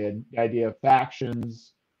Dark did, the idea of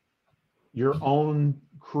factions, your own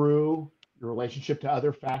crew, your relationship to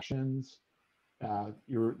other factions,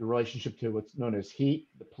 your relationship to what's known as heat,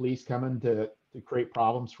 the police coming to to create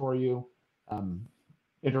problems for you,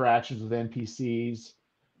 interactions with NPCs,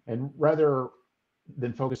 and rather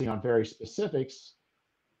than focusing on very specifics,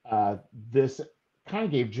 this kind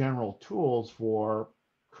of gave general tools for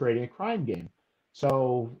creating a crime game.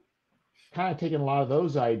 So, kind of taking a lot of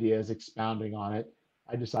those ideas, expounding on it,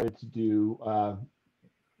 I decided to do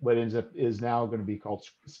what is now going to be called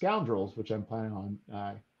Scoundrels, which I'm planning on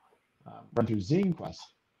run through Zine Quest.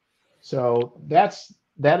 So that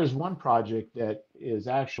is one project that is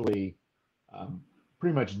actually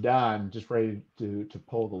pretty much done, just ready to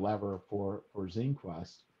pull the lever for Zine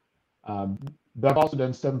Quest. But I've also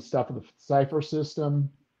done some stuff with the Cypher system,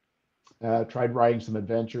 tried writing some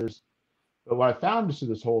adventures. But what I found through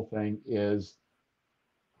this whole thing is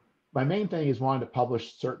my main thing is wanting to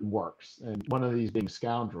publish certain works, and one of these being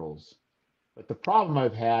Scoundrels. But the problem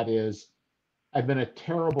I've had is I've been a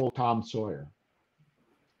terrible Tom Sawyer.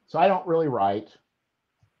 So I don't really write.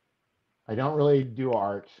 I don't really do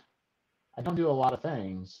art. I don't do a lot of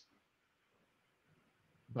things.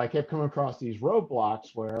 But I kept coming across these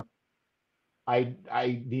roadblocks where I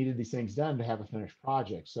needed these things done to have a finished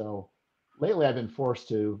project. So lately I've been forced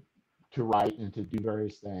to write and to do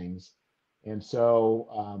various things. And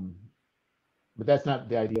so, but that's not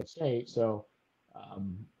the ideal state. So,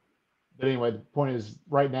 but anyway, the point is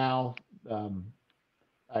right now,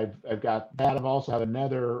 I've got that. I've also have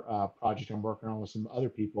another project I'm working on with some other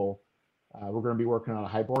people. We're going to be working on a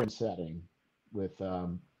Hyborian setting with,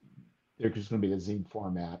 there's just going to be a zine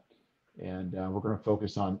format. And we're going to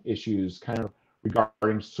focus on issues kind of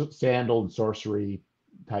regarding sandal and sorcery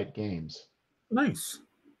type games. Nice.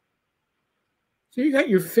 So you got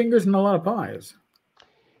your fingers in a lot of pies.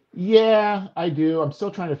 Yeah, I do. I'm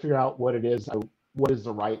still trying to figure out what it is. What is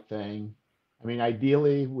the right thing? I mean,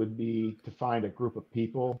 ideally would be to find a group of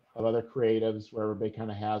people, of other creatives, where everybody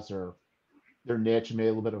kind of has their niche and maybe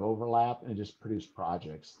a little bit of overlap, and just produce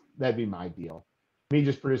projects. That'd be my deal. Me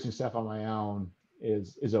just producing stuff on my own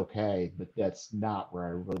is okay, but that's not where I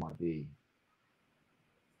really want to be.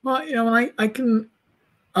 Well, you know, I can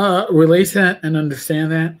relate that and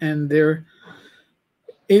understand that, and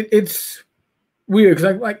it's weird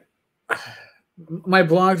because like my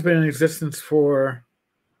blog's been in existence for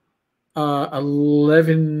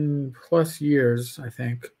 11 plus years, I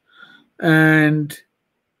think, and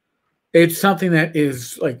it's something that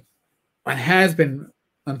is like it has been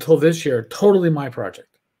until this year totally my project.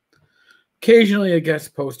 Occasionally a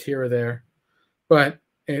guest post here or there, but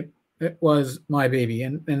it was my baby.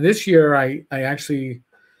 And this year I actually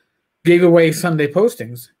gave away Sunday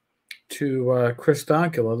postings to Chris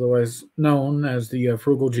Donkill, otherwise known as the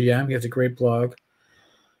Frugal GM. He has a great blog.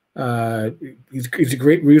 He's a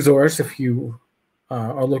great resource if you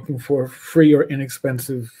are looking for free or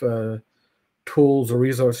inexpensive tools or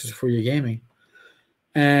resources for your gaming.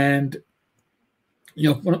 And you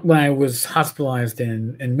know, when I was hospitalized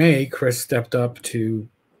in May, Chris stepped up to,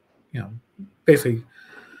 you know, basically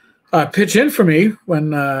pitch in for me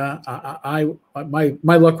when my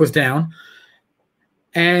luck was down.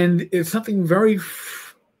 And it's something very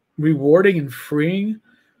rewarding and freeing.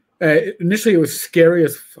 Initially, it was scary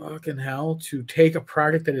as fucking hell to take a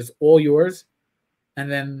project that is all yours and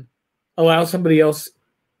then allow somebody else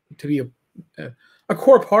to be a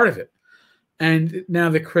core part of it. And now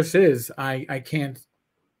that Chris is, I can't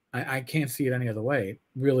see it any other way.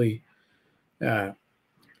 Really,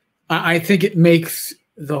 I think it makes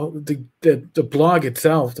the blog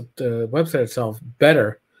itself, the website itself,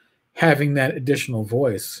 better having that additional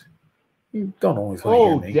voice. You don't always want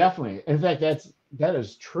to hear me. Definitely. In fact, that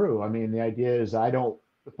is true. I mean, the idea is the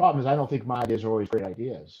problem is I don't think my ideas are always great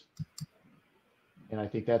ideas. And I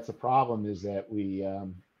think that's the problem is that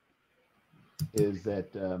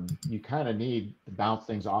you kind of need to bounce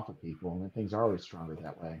things off of people, and things are always stronger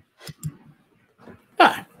that way.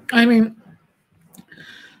 I mean,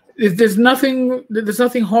 there's nothing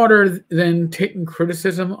harder than taking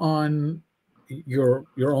criticism on your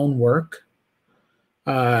own work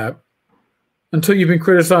until you've been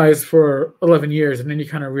criticized for 11 years, and then you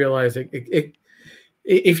kind of realize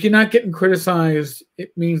if you're not getting criticized,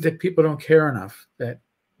 it means that people don't care enough that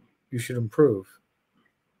you should improve.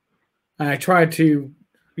 And I tried to,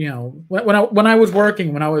 you know, when I was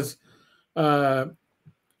working, when I was a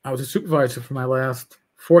supervisor for my last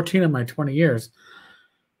 14 of my 20 years.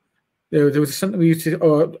 There was something we used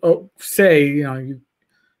to say, you know,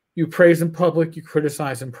 you praise in public, you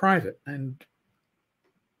criticize in private. And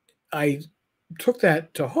I took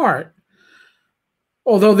that to heart.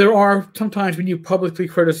 Although there are sometimes when you publicly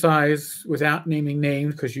criticize without naming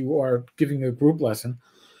names because you are giving a group lesson.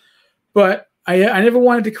 But I never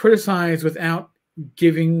wanted to criticize without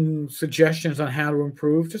giving suggestions on how to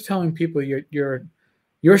improve. Just telling people you're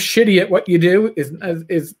shitty at what you do is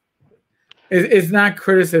not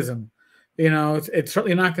criticism. It's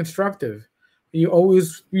certainly not constructive. You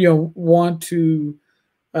always want to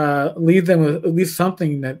leave them with at least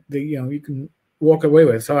something that you can walk away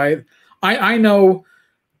with. So I know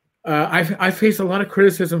I face a lot of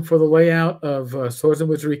criticism for the layout of Swords and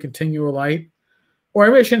Wizardry Continual Light, or I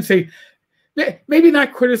really shouldn't say, maybe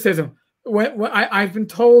not criticism. When I've been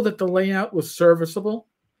told that the layout was serviceable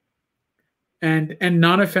and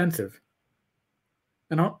non-offensive.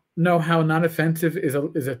 I don't know how non-offensive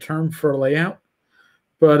is a term for a layout,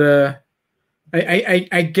 but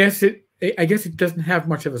I guess it doesn't have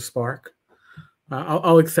much of a spark.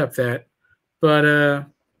 I'll accept that, but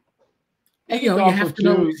you have to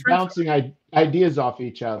know bouncing ideas off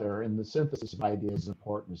each other, and the synthesis of ideas is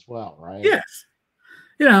important as well, right? Yes,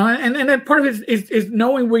 and then part of it is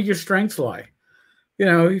knowing where your strengths lie.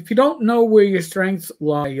 If you don't know where your strengths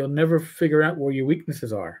lie, you'll never figure out where your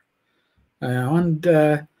weaknesses are. And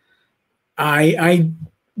I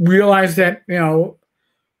realized that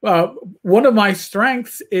one of my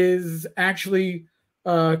strengths is actually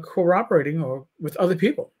cooperating or with other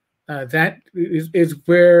people. That is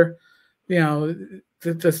where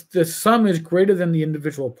the sum is greater than the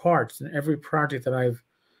individual parts in every project that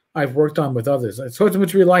I've worked on with others. Swords and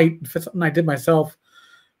Witchery Light, if it's something I did myself,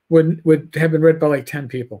 would have been read by like 10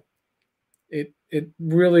 people. It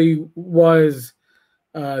really was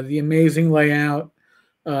the amazing layout.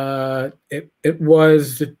 It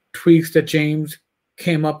was the tweaks that James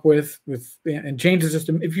came up with, and James is just,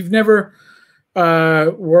 if you've never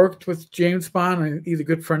worked with James Spahn, he's a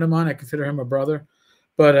good friend of mine. I consider him a brother,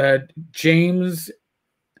 but James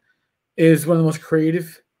is one of the most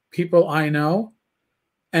creative people I know,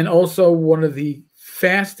 and also one of the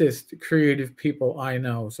fastest creative people I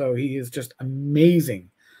know. So he is just amazing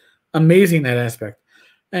in that aspect.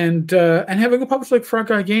 And having a publisher like Front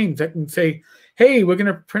Guy Games that can say, hey, we're going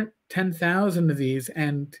to print 10,000 of these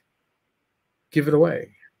and give it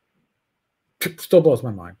away. Still blows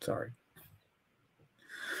my mind. Sorry.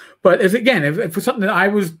 But if it was something that I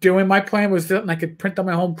was doing, my plan was something I could print on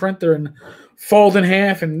my home printer and fold in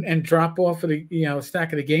half and drop off at the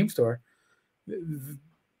stack at a game store,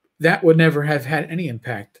 that would never have had any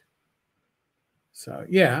impact. So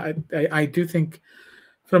yeah, I do think,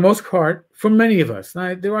 for the most part, for many of us,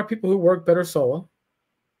 there are people who work better solo.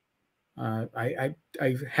 I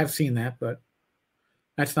have seen that, but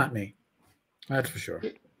that's not me. That's for sure.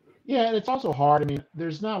 Yeah, and it's also hard. I mean,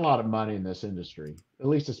 there's not a lot of money in this industry, at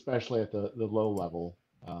least especially at the low level.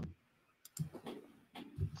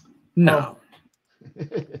 No.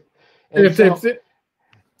 Because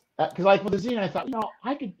like with the zine, I thought,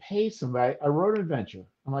 I could pay somebody. I wrote an adventure.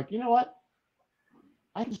 I'm like, you know what?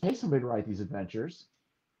 I can just pay somebody to write these adventures.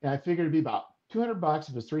 And I figured it'd be about $200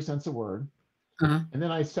 if it's 3 cents a word. Uh-huh. And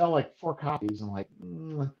then I sell like 4 copies. I'm like,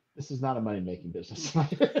 this is not a money-making business.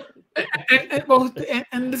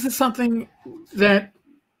 and this is something that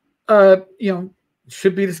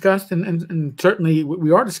should be discussed, and certainly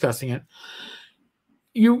we are discussing it.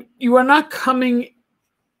 You are not coming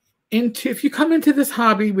into, if you come into this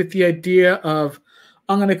hobby with the idea of,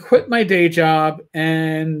 I'm going to quit my day job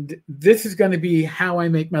and this is going to be how I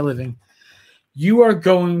make my living, you are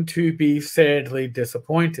going to be sadly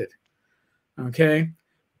disappointed. Okay?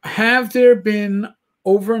 Have there been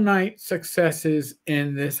overnight successes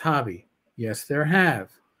in this hobby? Yes, there have.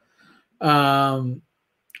 Zweihander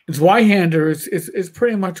is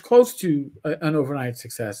pretty much close to an overnight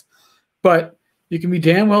success, but you can be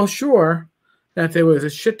damn well sure that there was a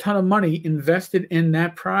shit ton of money invested in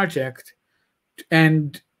that project,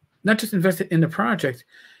 and not just invested in the project,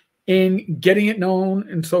 in getting it known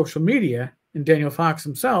in social media, and Daniel Fox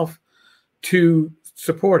himself to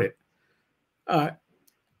support it.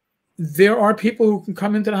 There are people who can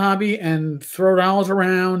come into the hobby and throw dollars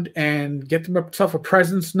around and get themselves a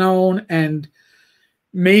presence known, and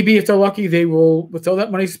maybe if they're lucky, they will, with all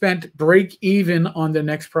that money spent, break even on their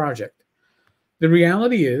next project. The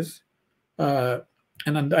reality is,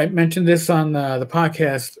 and I mentioned this on the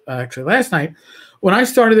podcast actually last night, when I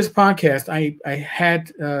started this podcast, I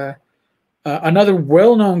had another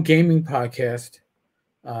well-known gaming podcast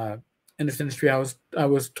in this industry. I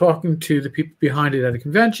was talking to the people behind it at a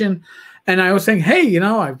convention, and I was saying, hey,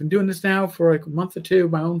 I've been doing this now for like a month or two,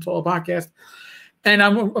 my own solo podcast, and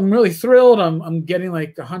I'm really thrilled. I'm getting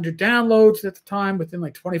like 100 downloads at the time within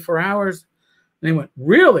like 24 hours. And they went,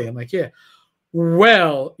 really? I'm like, yeah.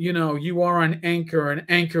 Well, you are on Anchor, and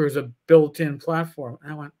Anchor is a built-in platform.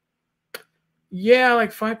 And I went, yeah,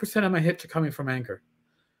 like 5% of my hits are coming from Anchor.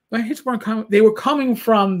 my hits weren't coming. They were coming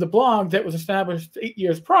from the blog that was established 8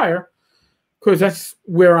 years prior, because that's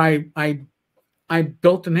where I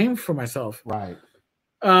built a name for myself. Right.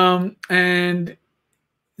 And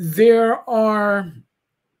there are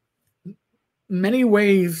many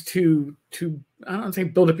ways to I don't say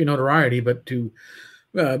build up your notoriety, but to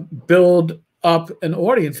build up an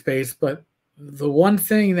audience base. But the one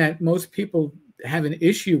thing that most people have an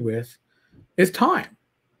issue with is time.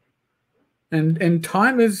 And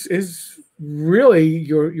time is really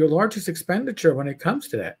your largest expenditure when it comes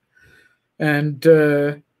to that. And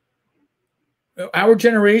our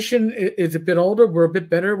generation is a bit older. We're a bit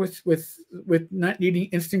better with not needing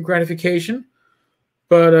instant gratification.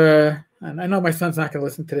 But and I know my son's not going to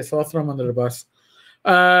listen to this, so I'll throw him under the bus.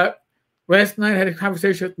 Last night I had a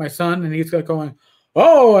conversation with my son, and he's going,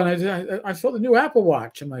 "Oh, and I saw the new Apple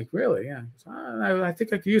Watch." I'm like, "Really? Yeah. I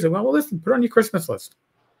think I could use it." Well, listen, put it on your Christmas list.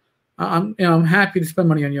 I'm happy to spend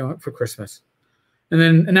money on you for Christmas. And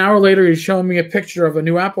then an hour later, he's showing me a picture of a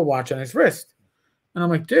new Apple Watch on his wrist, and I'm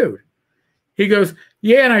like, "Dude." He goes,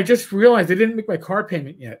 "Yeah, and I just realized I didn't make my car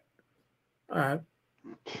payment yet." I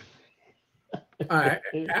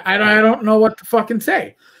don't know what to fucking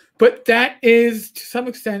say, but that is to some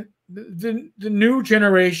extent the new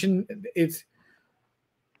generation. It's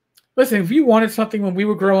listen. If you wanted something when we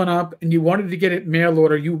were growing up and you wanted to get it mail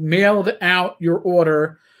order, you mailed out your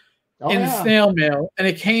order in snail mail, and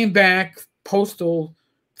it came back postal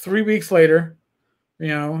 3 weeks later. You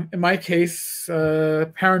know, in my case,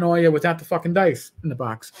 paranoia without the fucking dice in the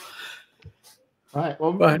box. Right.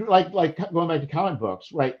 Well, but, like going back to comic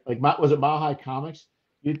books, right? Like, was it Mile High Comics?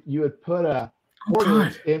 You would put a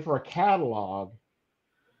order in for a catalog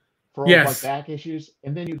for all like back issues,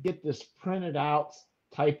 and then you get this printed out,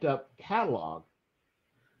 typed up catalog.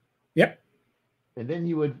 Yep. And then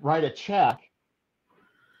you would write a check,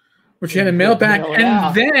 which you had to mail back,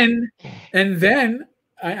 and then.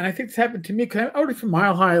 And I think this happened to me because I ordered from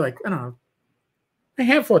Mile High, like, I don't know, a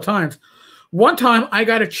handful of times. One time I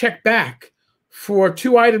got a check back for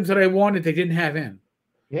 2 items that I wanted they didn't have in.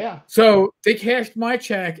 Yeah. So they cashed my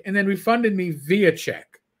check and then refunded me via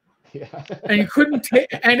check. Yeah. And you couldn't take,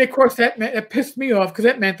 and of course that pissed me off because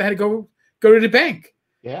that meant I had to go to the bank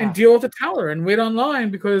and deal with the teller and wait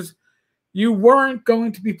online because you weren't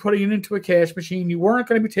going to be putting it into a cash machine. You weren't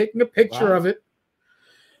going to be taking a picture of it.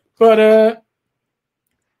 But,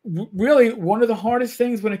 really, one of the hardest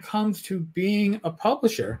things when it comes to being a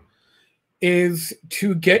publisher is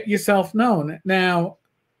to get yourself known. Now,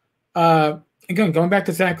 again, going back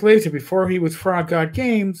to Zach Laser, before he was Frog God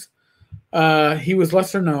Games, he was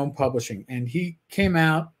lesser known publishing, and he came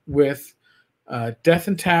out with Death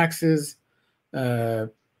and Taxes. He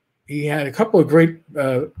had a couple of great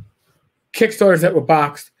Kickstarters that were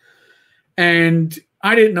boxed, and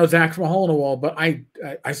I didn't know Zach from a hole in the wall, but I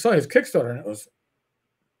saw his Kickstarter, and it was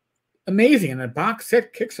amazing. And a box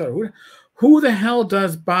set Kickstarter. Who the hell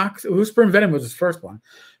does box? Whisper and Venom was his first one.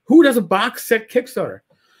 Who does a box set Kickstarter?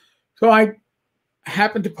 So I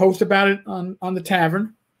happened to post about it on the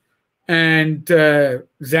tavern, and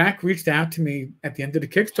Zach reached out to me at the end of the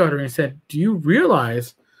Kickstarter and said, "Do you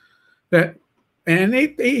realize that?" And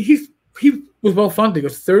he was well funded. He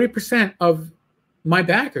goes, 30% of my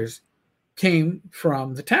backers came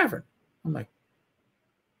from the tavern. I'm like,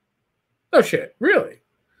 "Oh shit, really?"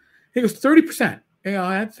 He goes, 30%. You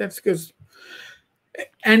know, that's because,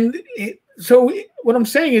 and so what I'm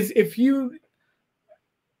saying is, if you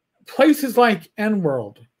places like N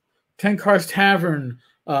World, 10 Cars Tavern,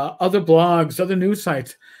 other blogs, other news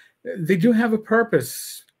sites, they do have a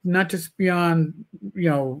purpose, not just beyond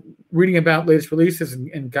reading about latest releases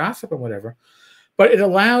and gossip and whatever, but it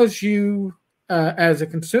allows you as a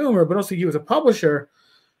consumer, but also you as a publisher,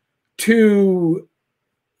 to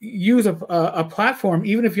use a platform,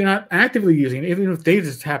 even if you're not actively using it, even if they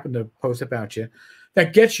just happen to post about you,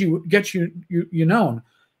 that gets you known.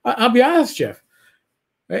 I'll be honest, Jeff.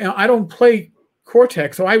 I don't play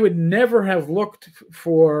Cortex, so I would never have looked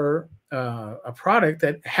for a product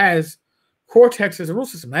that has Cortex as a rule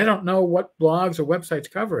system. I don't know what blogs or websites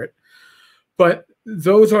cover it, but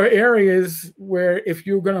those are areas where if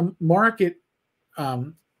you're going to market a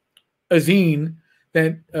zine,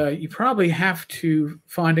 that you probably have to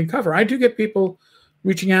find and cover. I do get people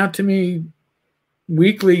reaching out to me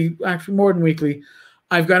weekly, actually more than weekly.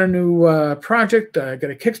 I've got a new project. I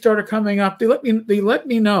got a Kickstarter coming up. They let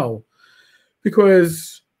me know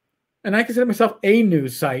because, and I consider myself a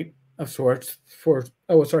news site of sorts for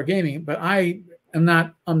OSR Gaming, but I am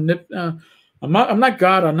not. I'm not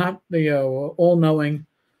God. I'm not the all-knowing.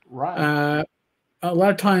 Right. A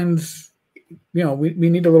lot of times, we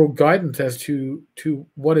need a little guidance as to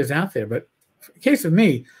what is out there. But in the case of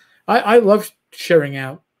me, I love sharing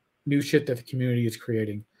out new shit that the community is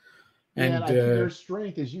creating. Yeah, And and I think your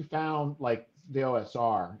strength is you found like the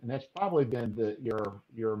OSR, and that's probably been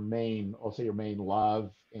your main, I'll say your main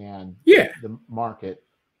love and yeah. the market.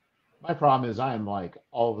 My problem is I am like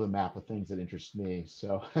all over the map of things that interest me.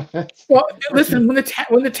 So Well, listen, when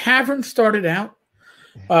the tavern started out,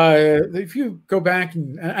 if you go back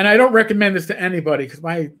and I don't recommend this to anybody because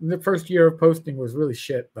the first year of posting was really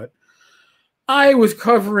shit, but I was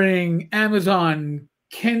covering Amazon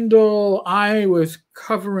Kindle, I was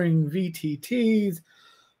covering VTTs,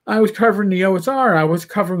 I was covering the OSR, I was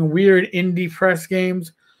covering weird indie press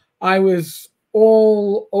games, I was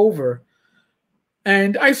all over,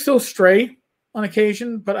 and I still stray on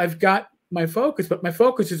occasion, but I've got my focus. But my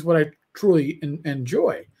focus is what I truly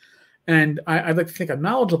enjoy, and I'd like to think I'm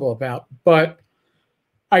knowledgeable about. But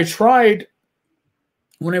I tried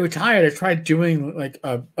when I retired. I tried doing like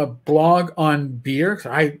a blog on beer.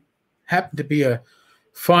 So I happen to be a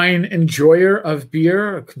fine enjoyer of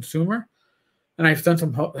beer, a consumer, and I've done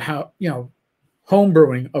some home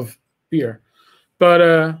brewing of beer,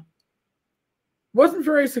 but wasn't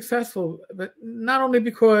very successful. But not only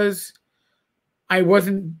because I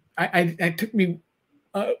wasn't, I took me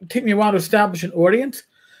a while to establish an audience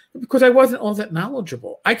because I wasn't all that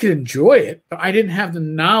knowledgeable. I could enjoy it, but I didn't have the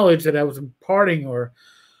knowledge that I was imparting, or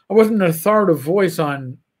I wasn't an authoritative voice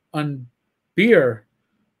on beer.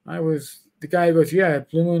 I was the guy who goes, "Yeah,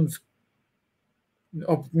 Blue Moon's."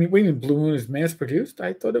 Oh, what do you mean Blue Moon is mass produced?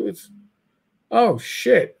 I thought it was. Oh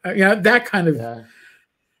shit! That kind of.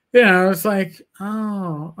 yeah. It's like,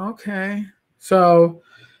 oh, okay. So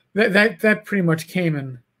that pretty much came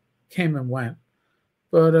and went.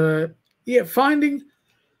 But yeah, finding,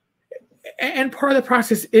 and part of the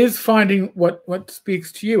process is finding what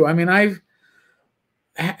speaks to you. I mean,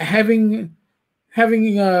 having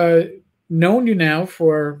known you now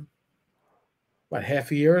for what,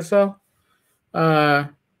 half a year or so. I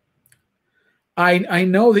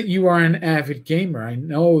know that you are an avid gamer. I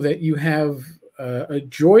know that you have a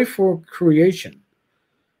joy for creation,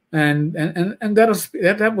 and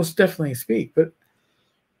that will definitely speak. But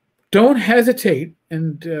don't hesitate,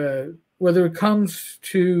 and whether it comes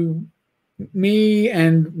to me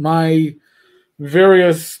and my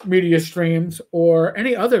various media streams or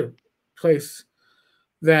any other place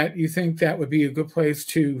that you think that would be a good place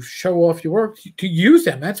to show off your work, to use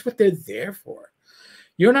them. That's what they're there for.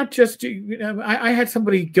 You're not just, I had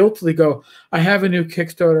somebody guiltily go, I have a new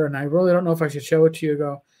Kickstarter and I really don't know if I should show it to you.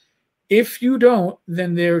 Go, if you don't,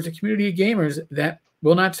 then there's a community of gamers that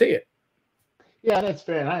will not see it. Yeah, that's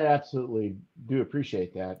fair, and I absolutely do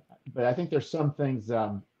appreciate that. But I think there's some things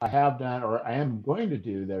I have done or I am going to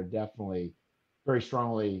do that are definitely very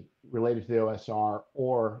strongly related to the OSR,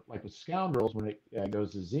 or like with Scoundrels when it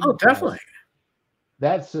goes to Oh, Zine definitely. Press.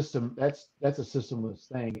 That system, that's a systemless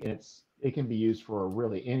thing, and it can be used for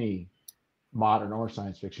really any modern or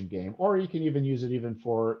science fiction game, or you can even use it even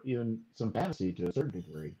for even some fantasy to a certain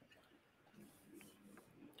degree.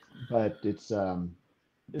 But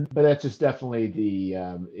but that's just definitely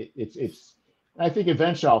it's. I think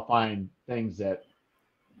eventually I'll find things that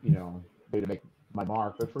way to make my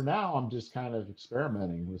mark. But for now, I'm just kind of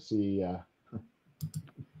experimenting. We'll see.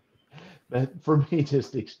 But for me,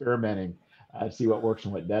 just experimenting, see what works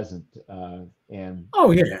and what doesn't. And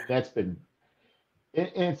Oh yeah. that's been. And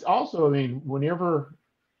it's also, I mean, whenever.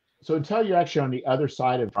 So until you're actually on the other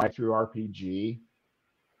side of drive-through RPG,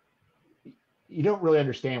 you don't really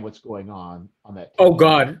understand what's going on that Oh table.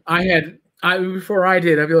 God, before I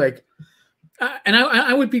did, I'd be like, and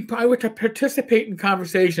I would participate in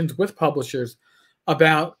conversations with publishers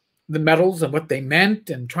about the metals and what they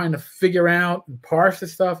meant, and trying to figure out and parse the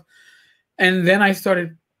stuff. And then I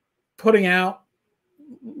started putting out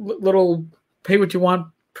little pay what you want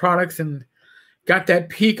products, and got that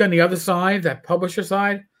peak on the other side, that publisher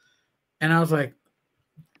side, and I was like,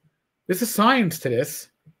 "There's a science to this."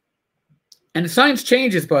 And the science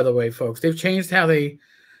changes, by the way, folks. They've changed how they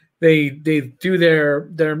do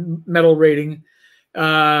their metal rating.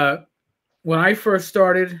 When I first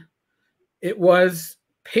started, it was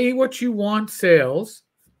pay what you want sales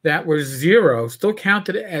that were zero, still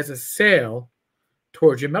counted as a sale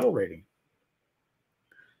towards your metal rating.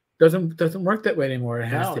 Doesn't work that way anymore. It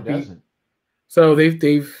has No, to it be. doesn't. So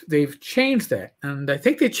they've changed that, and I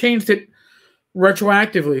think they changed it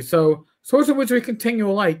retroactively. So Swords of Wizardry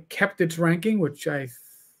Continual Light kept its ranking, which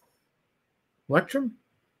Electrum,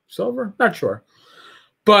 Silver, not sure,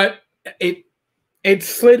 but it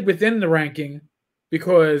slid within the ranking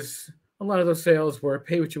because a lot of those sales were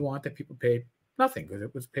pay what you want that people paid nothing, because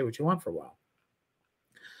it was pay what you want for a while.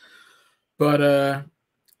 But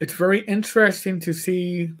it's very interesting to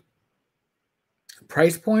see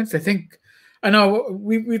price points. I know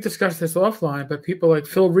we discussed this offline, but people like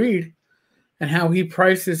Phil Reed and how he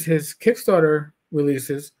prices his Kickstarter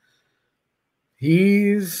releases,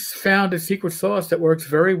 he's found a secret sauce that works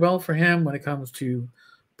very well for him when it comes to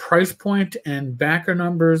price point and backer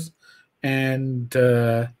numbers and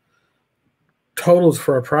totals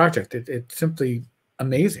for a project. It's simply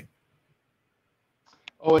amazing.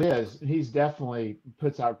 Oh, it is. He's definitely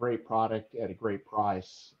puts out great product at a great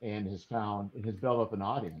price and has built up an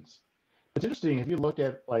audience. It's interesting if you look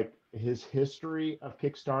at like his history of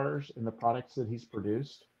Kickstarters and the products that he's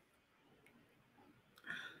produced.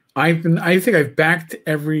 I think I've backed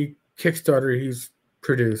every Kickstarter he's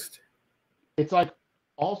produced. It's like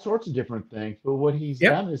all sorts of different things, but what he's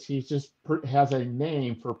done is he's just has a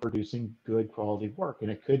name for producing good quality work,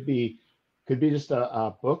 and it could be just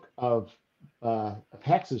a book of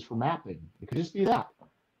hexes for mapping. It could just be that,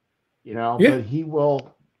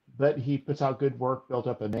 but he puts out good work, built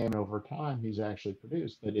up a name, and over time he's actually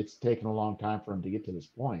produced. But it's taken a long time for him to get to this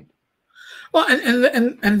point. Well,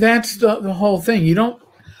 and that's the whole thing. You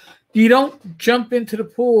don't jump into the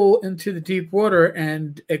pool, into the deep water,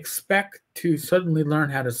 and expect to suddenly learn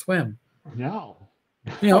how to swim. No.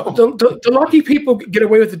 The lucky people get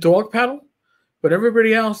away with the dog paddle, but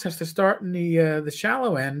everybody else has to start in the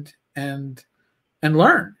shallow end and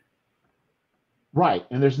learn. Right.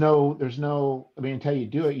 And there's no, I mean, until you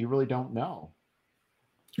do it, you really don't know.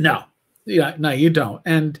 No. Yeah, no, you don't.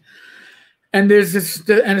 And there's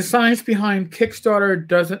and the science behind Kickstarter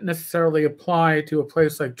doesn't necessarily apply to a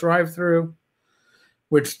place like DriveThru,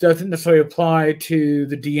 which doesn't necessarily apply to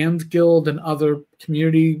the DMs Guild and other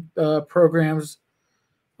community programs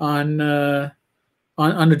on the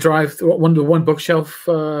the one bookshelf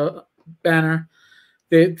banner.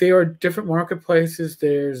 They are different marketplaces.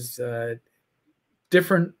 There's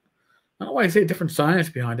different, I don't know why I say different science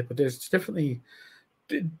behind it, but there's definitely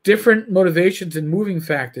different motivations and moving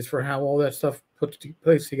factors for how all that stuff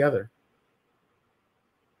plays together.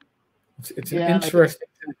 It's an interesting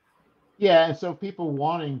thing. Yeah, and so people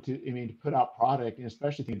wanting to put out product, and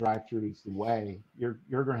especially if you DriveThru is the way, you're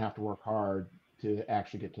going to have to work hard to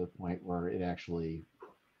actually get to the point where it actually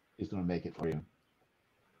is going to make it for you.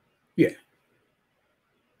 Yeah.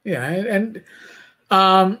 Yeah, and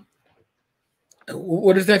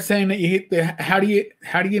what is that saying that you hit? How do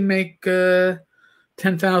you make $10,000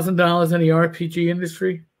 in the RPG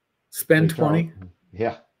industry? Spend 20.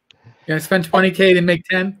 Yeah. Yeah, spend 20K to make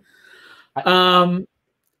 10.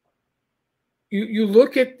 You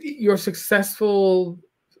look at your successful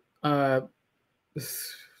third-tier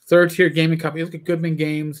gaming company. You look at Goodman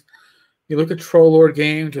Games. You look at Trollord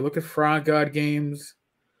Games. You look at Frog God Games.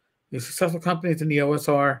 The successful companies in the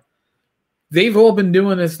OSR. They've all been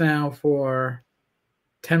doing this now for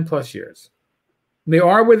 10 plus years. They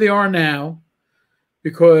are where they are now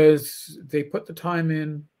because they put the time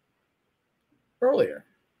in earlier.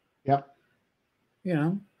 Yep.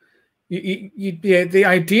 The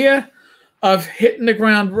idea of hitting the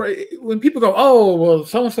ground, when people go, oh, well,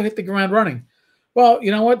 so-and-so hit the ground running. Well,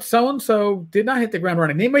 you know what? So-and-so did not hit the ground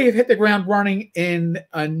running. They may have hit the ground running in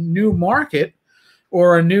a new market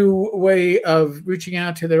or a new way of reaching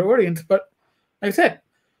out to their audience. But like I said,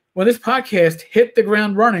 when this podcast hit the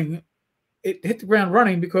ground running, it hit the ground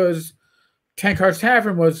running because Tankard's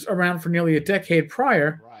Tavern was around for nearly a decade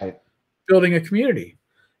prior, right, building a community.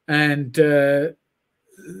 And,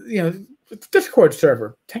 Discord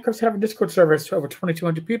server. Tankard's Tavern Discord server has over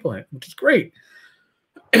 2,200 people in it, which is great.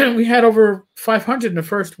 We had over 500 in the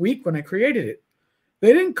first week when I created it.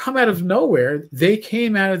 They didn't come out of nowhere. They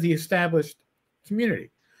came out of the established community.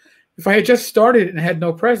 If I had just started and had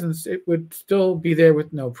no presence, it would still be there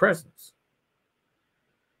with no presence.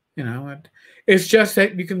 It's just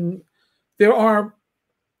that there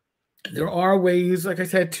are ways, like I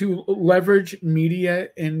said, to leverage media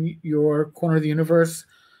in your corner of the universe.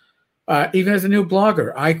 Even as a new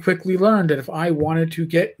blogger, I quickly learned that if I wanted to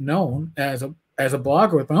get known as a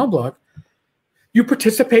blogger with my own blog, you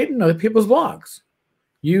participate in other people's blogs.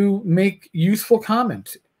 You make useful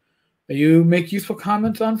comments. You make useful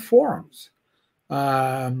comments on forums.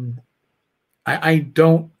 I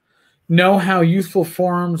don't know how useful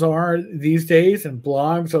forums are these days, and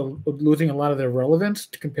blogs are losing a lot of their relevance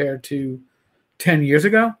compared to 10 years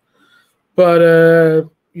ago. But,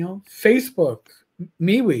 Facebook,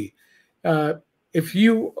 MeWe, if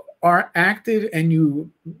you are active and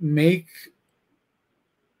you make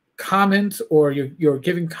comments or you're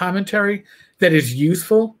giving commentary that is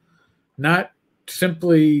useful, not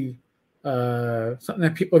simply something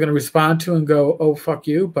that people are going to respond to and go, oh, fuck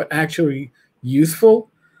you, but actually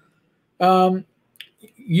useful,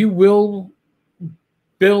 you will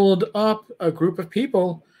build up a group of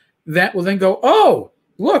people that will then go, oh,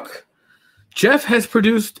 look, Jeff has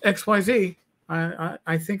produced XYZ.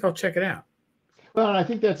 I think I'll check it out. Well, and I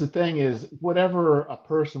think that's the thing is whatever a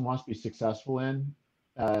person wants to be successful in,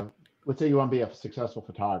 let's say you want to be a successful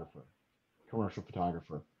photographer, commercial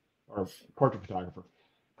photographer, or portrait photographer.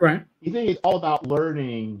 Right. You think it's all about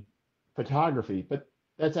learning photography, but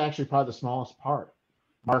that's actually probably the smallest part.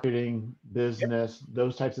 Marketing, business,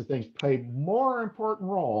 those types of things play more important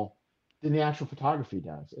role than the actual photography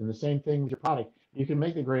does. And the same thing with your product. You can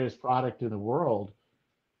make the greatest product in the world,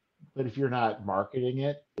 but if you're not marketing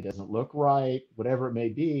it, it doesn't look right, whatever it may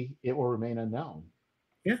be, it will remain unknown.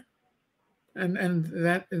 Yeah. And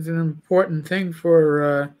that is an important thing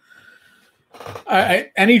for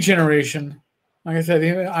any generation. Like I said,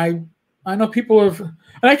 I know people have, and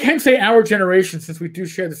I can't say our generation since we do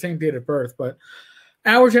share the same date of birth, but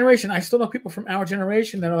our generation, I still know people from our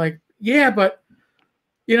generation that are like, yeah, but,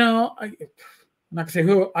 you know, I'm not going to say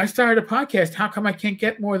who, I started a podcast. How come I can't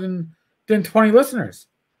get more than 20 listeners?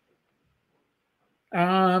 What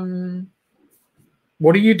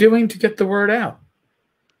are you doing to get the word out?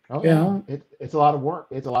 Oh, yeah. It's a lot of work.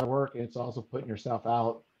 It's a lot of work. And it's also putting yourself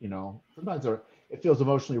out, you know, sometimes it feels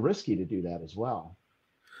emotionally risky to do that as well.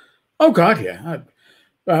 Oh, God, yeah.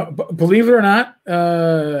 Believe it or not,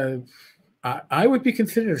 I would be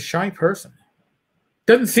considered a shy person.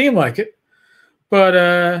 Doesn't seem like it, but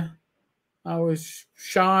I was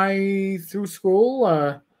shy through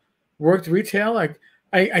school, worked retail.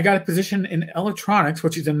 I got a position in electronics,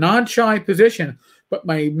 which is a non-shy position, but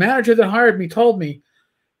my manager that hired me told me,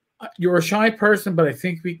 you're a shy person, but I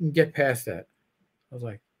think we can get past that. I was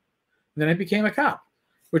like, then I became a cop,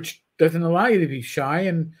 which doesn't allow you to be shy.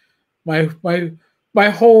 And my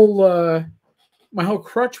whole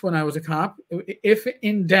crutch when I was a cop, if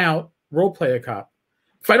in doubt, role play a cop.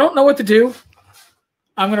 If I don't know what to do,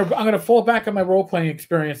 I'm gonna fall back on my role playing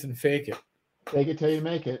experience and fake it. Fake it till you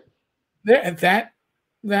make it. That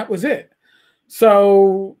was it.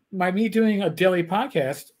 So me doing a daily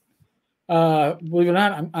podcast, believe it or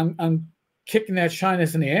not, I'm kicking that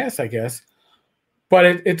shyness in the ass, I guess. But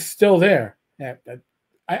it's still there. Yeah,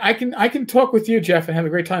 I can talk with you, Jeff, and have a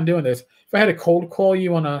great time doing this. If I had to cold call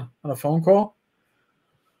you on a phone call,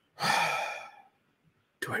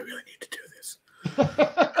 do I really need to do this?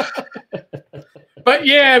 But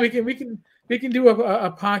yeah, we can do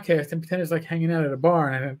a podcast and pretend it's like hanging out at a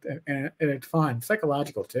bar, and it's fine. It's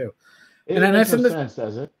psychological too. It makes no sense,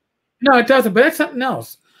 does it? No, it doesn't. But that's something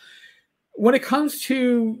else. When it comes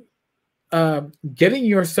to getting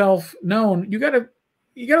yourself known, you gotta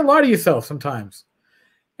lie to yourself sometimes,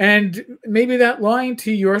 and maybe that lying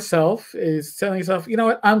to yourself is telling yourself, you know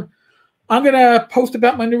what, I'm gonna post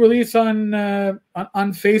about my new release on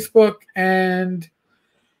Facebook, and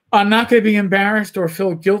I'm not gonna be embarrassed or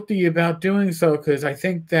feel guilty about doing so because I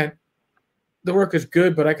think that the work is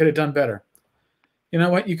good, but I could have done better. You know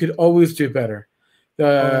what? You could always do better.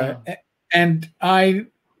 And I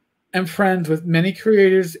am friends with many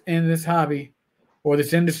creators in this hobby or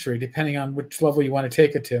this industry, depending on which level you want to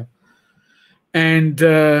take it to. And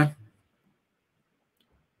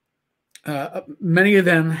many of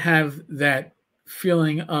them have that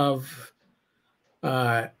feeling of,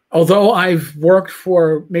 although I've worked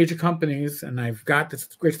for major companies and I've got this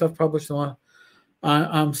great stuff published,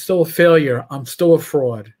 I'm still a failure. I'm still a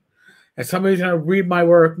fraud. And somebody's going to read my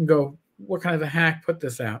work and go, what kind of a hack put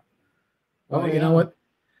this out? Well, you know what?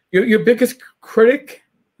 Your biggest critic,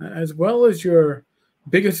 as well as your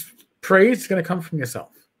biggest praise, is going to come from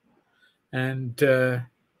yourself. And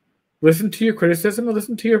listen to your criticism or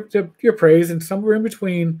listen to your praise, and somewhere in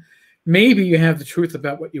between, maybe you have the truth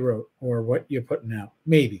about what you wrote or what you're putting out.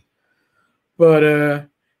 Maybe. But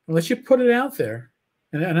unless you put it out there,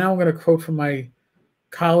 and now I'm going to quote from my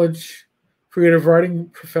college creative writing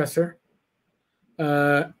professor,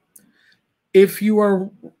 if you are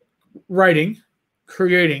writing,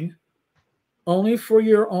 creating only for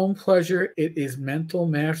your own pleasure, it is mental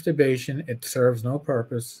masturbation. It serves no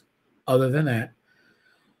purpose other than that.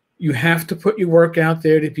 You have to put your work out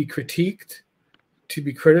there to be critiqued, to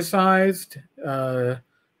be criticized, to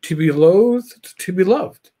be loathed, to be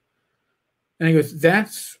loved. And he goes,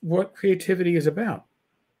 that's what creativity is about.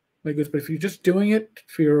 He goes, but if you're just doing it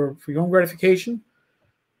for your own gratification,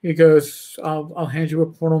 he goes, I'll hand you a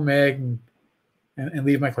porno mag and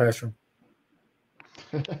leave my classroom.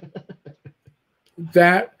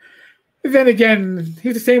 That, then again,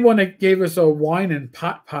 he's the same one that gave us a wine and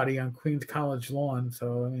pot potty on Queens College lawn.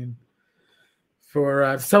 So I mean, for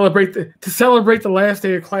to celebrate the last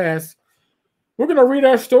day of class, we're going to read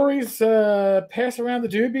our stories, pass around the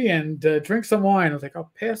doobie, and drink some wine. I was like,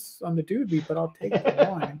 I'll pass on the doobie, but I'll take the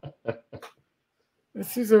wine.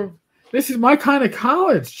 This is my kind of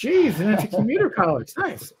college. Jeez, and it's a commuter college.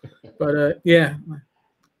 Nice. But yeah,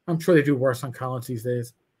 I'm sure they do worse on college these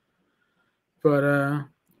days. But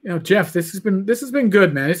Jeff, this has been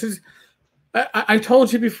good, man. I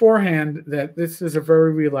told you beforehand that this is a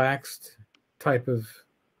very relaxed type of,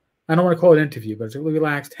 I don't want to call it interview, but it's a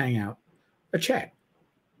relaxed hangout, a chat.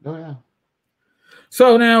 Oh yeah.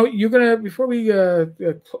 So now before we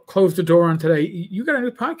close the door on today, you got a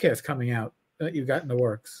new podcast coming out that you've got in the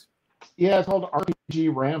works. Yeah, it's called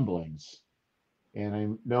RPG Ramblings. And I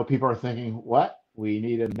know people are thinking, what? We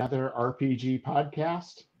need another RPG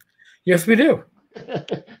podcast? Yes, we do.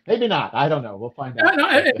 Maybe not. I don't know. We'll find out.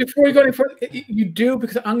 No, before we go any further, you do,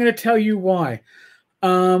 because I'm going to tell you why.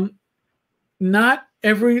 There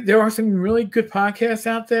are some really good podcasts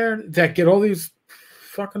out there that get all these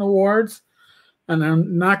fucking awards. And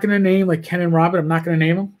I'm not going to name, like Ken and Robert. I'm not going to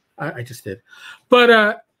name them. I just did.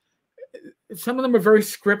 But some of them are very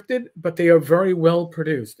scripted, but they are very well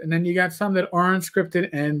produced. And then you got some that aren't scripted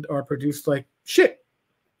and are produced like shit.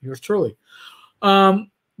 Yours truly.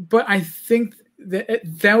 But I think that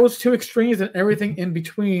those two extremes and everything in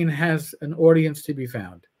between has an audience to be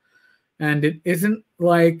found. And it isn't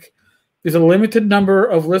like there's a limited number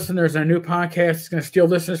of listeners and a new podcast is going to steal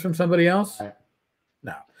listeners from somebody else. Right.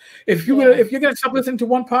 No. If you're going to stop listening to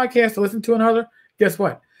one podcast to listen to another, guess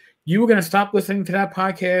what? You were going to stop listening to that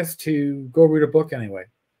podcast to go read a book anyway.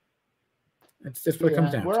 It's just what it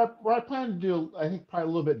comes down to. What I plan to do, I think probably a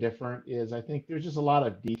little bit different, is I think there's just a lot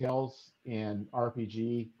of details in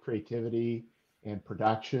RPG creativity and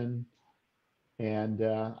production. And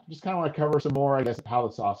just kind of want to cover some more, I guess, how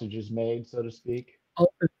the sausage is made, so to speak.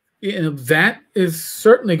 That is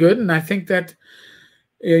certainly good. And I think that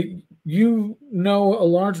you know a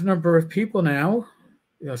large number of people now,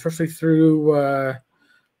 especially through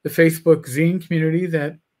the Facebook zine community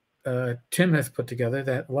that Tim has put together,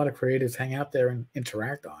 that a lot of creatives hang out there and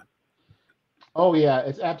interact on. Oh, yeah.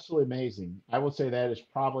 It's absolutely amazing. I would say that is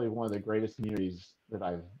probably one of the greatest communities that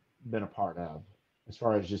I've been a part of, as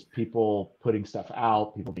far as just people putting stuff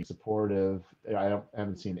out, people being supportive. I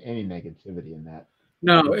haven't seen any negativity in that.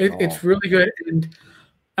 No, it's really good. And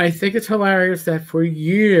I think it's hilarious that for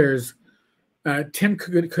years, Tim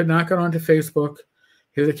could not get onto Facebook.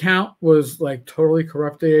 His account was like totally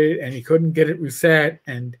corrupted and he couldn't get it reset.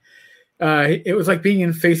 And it was like being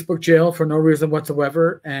in Facebook jail for no reason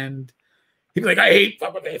whatsoever. And he'd be like, I hate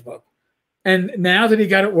fucking Facebook. And now that he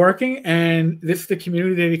got it working, and this is the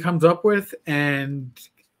community that he comes up with, and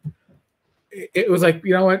it was like,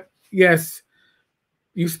 you know what? Yes,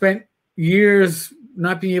 you spent years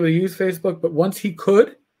not being able to use Facebook, but once he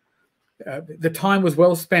could, the time was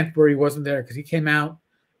well spent where he wasn't there, because he came out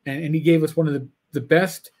and he gave us one of the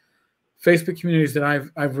best Facebook communities that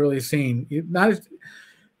I've really seen.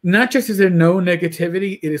 Not just is there no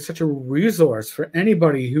negativity, it is such a resource for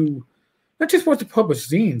anybody who not just wants to publish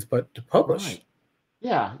zines, but to publish. Right.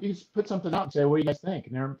 Yeah, you just put something out and say, what do you guys think?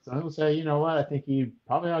 And someone will say, you know what, I think you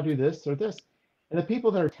probably ought to do this or this. And the people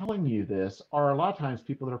that are telling you this are a lot of times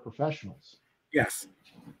people that are professionals. Yes.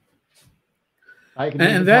 I can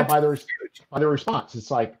even tell by their response. It's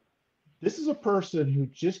like, this is a person who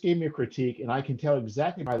just gave me a critique, and I can tell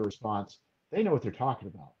exactly by the response, they know what they're talking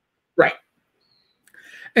about. Right.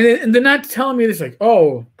 And they're not telling me this like,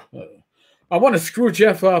 oh, I want to screw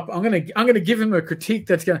Jeff up. I'm gonna give him a critique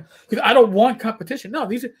that's gonna, because I don't want competition. No,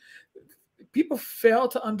 these are people fail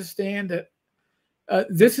to understand that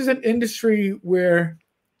this is an industry where,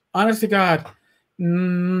 honest to God,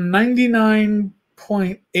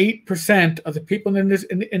 99.8% of the people in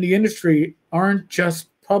the industry aren't just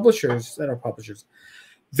publishers that are publishers.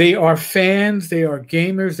 They are fans, they are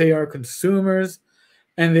gamers, they are consumers,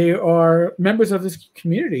 and they are members of this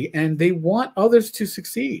community, and they want others to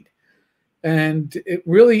succeed. And it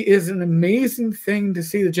really is an amazing thing to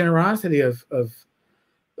see the generosity of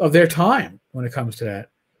their time when it comes to that.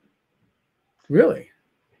 Really.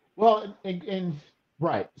 Well, and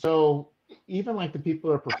right. So even like the people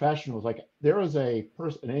that are professionals, like there was a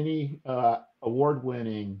person, any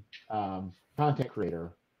award-winning content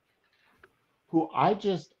creator who I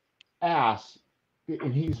just asked,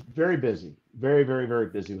 and he's very busy, very, very, very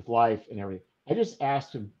busy with life and everything. I just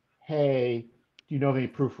asked him, hey, do you know of any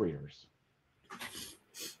proofreaders?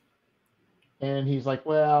 And he's like,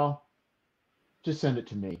 well, just send it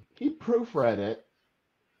to me. He proofread it.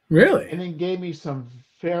 Really? And then gave me some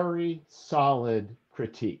very solid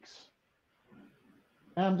critiques.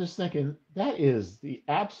 And I'm just thinking, that is the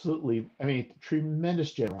absolutely,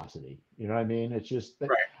 tremendous generosity. You know what I mean? It's just, that,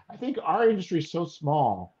 right. I think our industry is so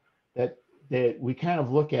small that we kind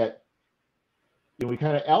of look at, we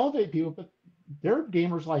kind of elevate people, but they're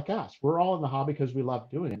gamers like us. We're all in the hobby because we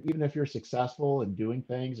love doing it. Even if you're successful in doing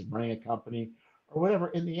things and running a company or whatever,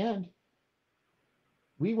 in the end,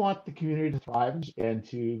 we want the community to thrive and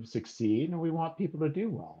to succeed, and we want people to do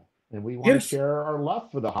well, and we want to Yes. share our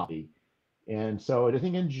love for the hobby. And so I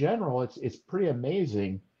think in general, it's pretty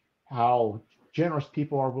amazing how generous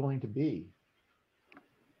people are willing to be.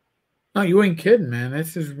 No, you ain't kidding, man.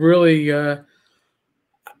 This is really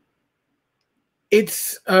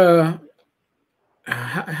it's how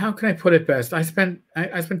can I put it best? I spent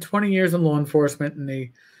 20 years in law enforcement,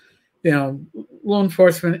 and law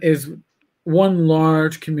enforcement is one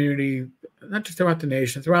large community, not just throughout the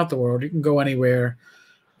nation, throughout the world. You can go anywhere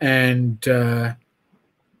and at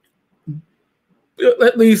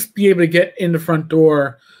least be able to get in the front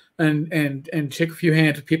door and shake a few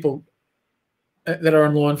hands with people that are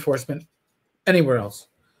in law enforcement anywhere else.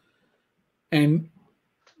 And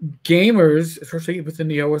gamers, especially within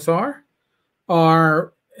the OSR,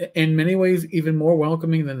 are in many ways even more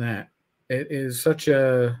welcoming than that. It is such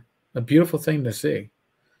a beautiful thing to see,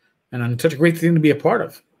 and such a great thing to be a part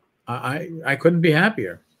of. I couldn't be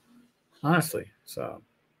happier, honestly. So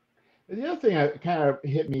The other thing that kind of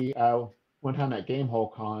hit me one time at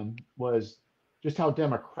Gamehole Con was just how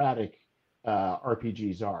democratic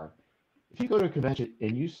RPGs are. If you go to a convention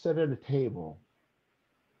and you sit at a table,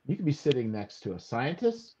 you could be sitting next to a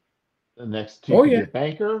scientist, the next to you could be a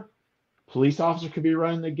banker, police officer could be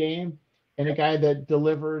running the game, and a guy that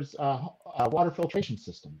delivers water filtration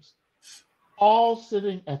systems, all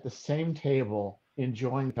sitting at the same table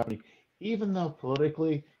enjoying the company, even though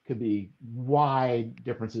politically could be wide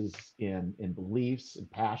differences in beliefs and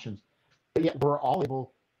passions, but yet we're all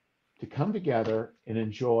able to come together and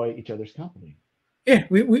enjoy each other's company. Yeah,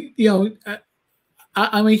 we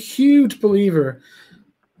I'm a huge believer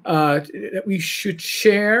that we should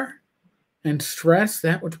share and stress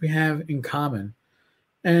that which we have in common,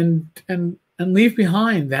 and leave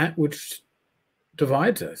behind that which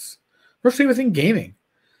divides us, especially within gaming.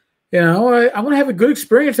 I want to have a good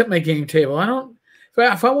experience at my game table. I don't.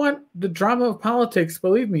 If I want the drama of politics,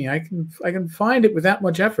 believe me, I can find it with that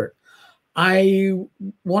much effort. I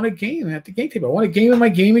want a game at the game table. I want a game in my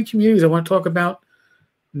gaming communities. I want to talk about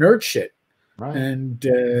nerd shit, right, and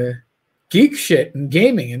geek shit and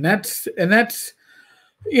gaming, and that's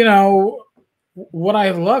what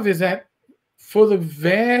I love is that for the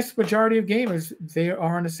vast majority of gamers, they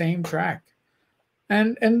are on the same track.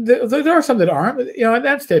 And there are some that aren't, but,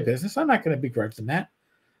 that's their business. I'm not going to begrudge them that.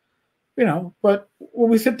 But when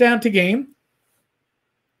we sit down to game,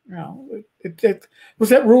 it was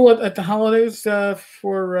that rule at the holidays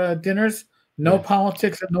for dinners, no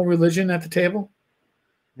politics and no religion at the table.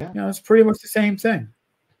 Yeah. It's pretty much the same thing.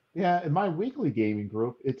 Yeah, in my weekly gaming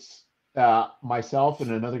group, it's myself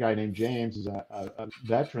and another guy named James is a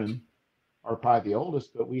veteran, are probably the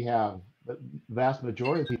oldest, but we have the vast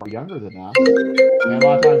majority of people are younger than us, and a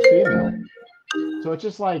lot of times female. So it's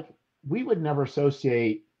just like we would never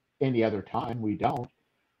associate any other time. We don't.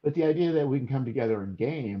 But the idea that we can come together and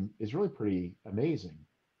game is really pretty amazing.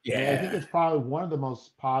 Yeah. I mean, I think it's probably one of the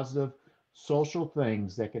most positive social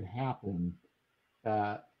things that can happen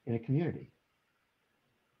in a community.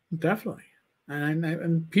 Definitely.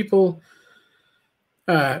 And people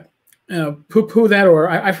poo-poo that, or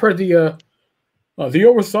I've heard the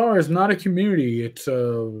OSR is not a community. It's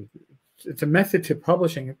a method to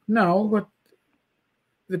publishing. No, but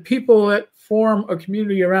the people that form a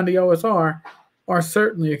community around the OSR are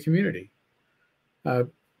certainly a community. I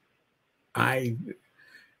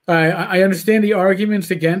understand the arguments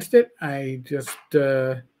against it. I just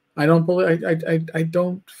I don't believe I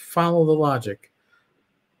don't follow the logic.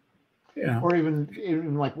 Or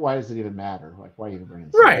even like, why does it even matter? Like, why even bring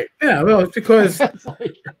it? Right? Yeah. Well, it's because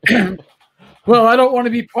well, I don't want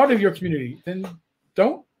to be part of your community. Then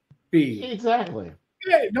don't be. Exactly.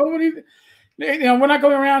 Yeah. Nobody. We're not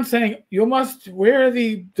going around saying you must wear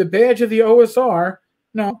the badge of the OSR.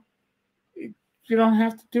 No, you don't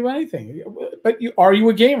have to do anything. But are you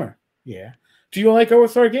a gamer? Yeah. Do you like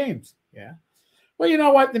OSR games? Yeah. Well, you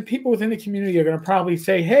know what? Then people within the community are going to probably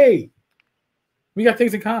say, "Hey, we got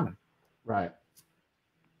things in common." Right.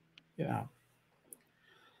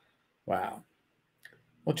 Wow.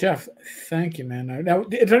 Well, Jeff, thank you, man. Now,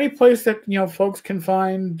 is there any place that folks can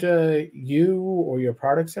find you or your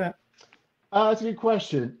products at? That's a good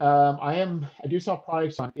question. I do sell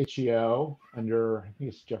products on itch.io under, I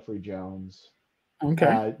think it's Jeffrey Jones.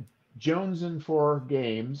 Okay. Jones and 4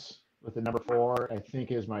 Games with the number 4, I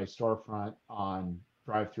think, is my storefront on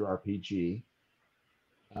Drive Through RPG.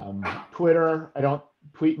 Twitter, I don't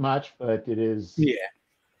tweet much, but it is Yeah.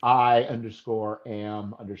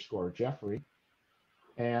 I_am_Jeffrey.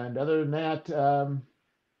 And other than that,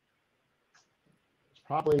 it's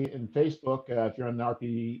probably in Facebook if you're on the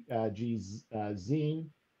RPG zine.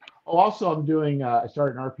 Oh, also I'm doing. I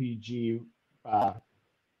started an RPG uh,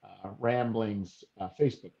 ramblings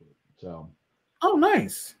Facebook group. Oh,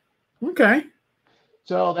 nice. Okay.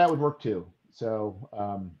 So that would work too.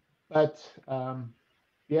 So, but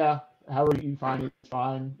yeah, however you find it's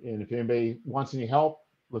fine. And if anybody wants any help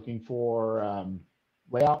looking for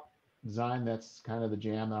layout design, that's kind of the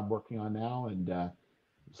jam that I'm working on now. And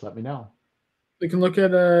just let me know. We can look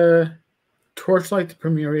at Torchlight, the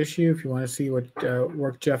premiere issue, if you want to see what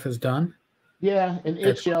work Jeff has done. Yeah, and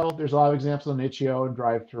That's itch.io, there's a lot of examples on itch.io and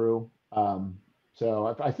drive through.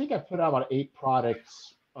 So I think I've put out about 8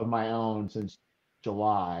 products of my own since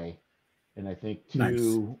July, and I think nice.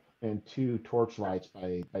 two Torchlights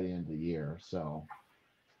by the end of the year. So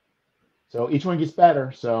each one gets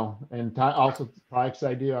better. So and also products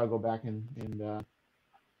I do, I'll go back and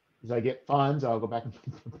as I get funds, I'll go back and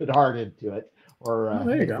put hard into it or Well,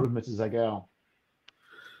 there you make go. improvements as I go.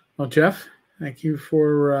 Well, Jeff, thank you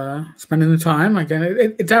for spending the time.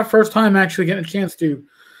 Again, it's our first time actually getting a chance to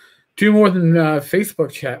do more than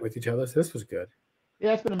Facebook chat with each other. So this was good.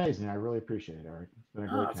 Yeah, it's been amazing. I really appreciate it, Eric. It's been a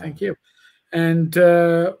great time. Thank you. And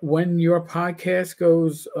when your podcast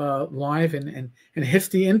goes live and hits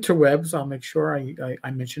the interwebs, I'll make sure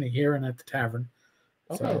I mention it here and at the tavern.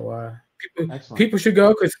 Okay. So Excellent. people should go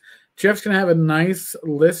because Jeff's going to have a nice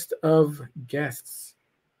list of guests.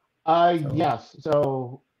 Yes.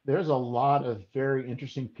 So there's a lot of very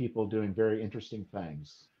interesting people doing very interesting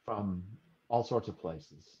things from all sorts of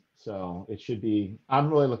places. So it should be,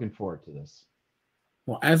 I'm really looking forward to this.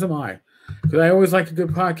 Well, as am I, because I always like a good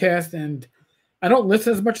podcast, and I don't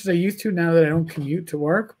listen as much as I used to now that I don't commute to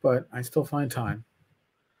work, but I still find time.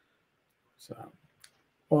 So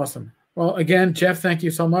awesome. Well, again, Jeff, thank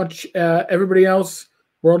you so much. Everybody else,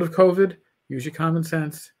 world of COVID, use your common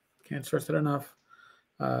sense. Can't stress it enough.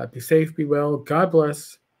 Be safe, be well. God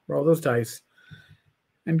bless. Roll those dice.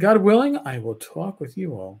 And God willing, I will talk with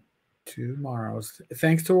you all tomorrow.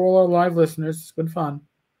 Thanks to all our live listeners. It's been fun.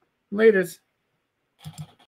 Laters.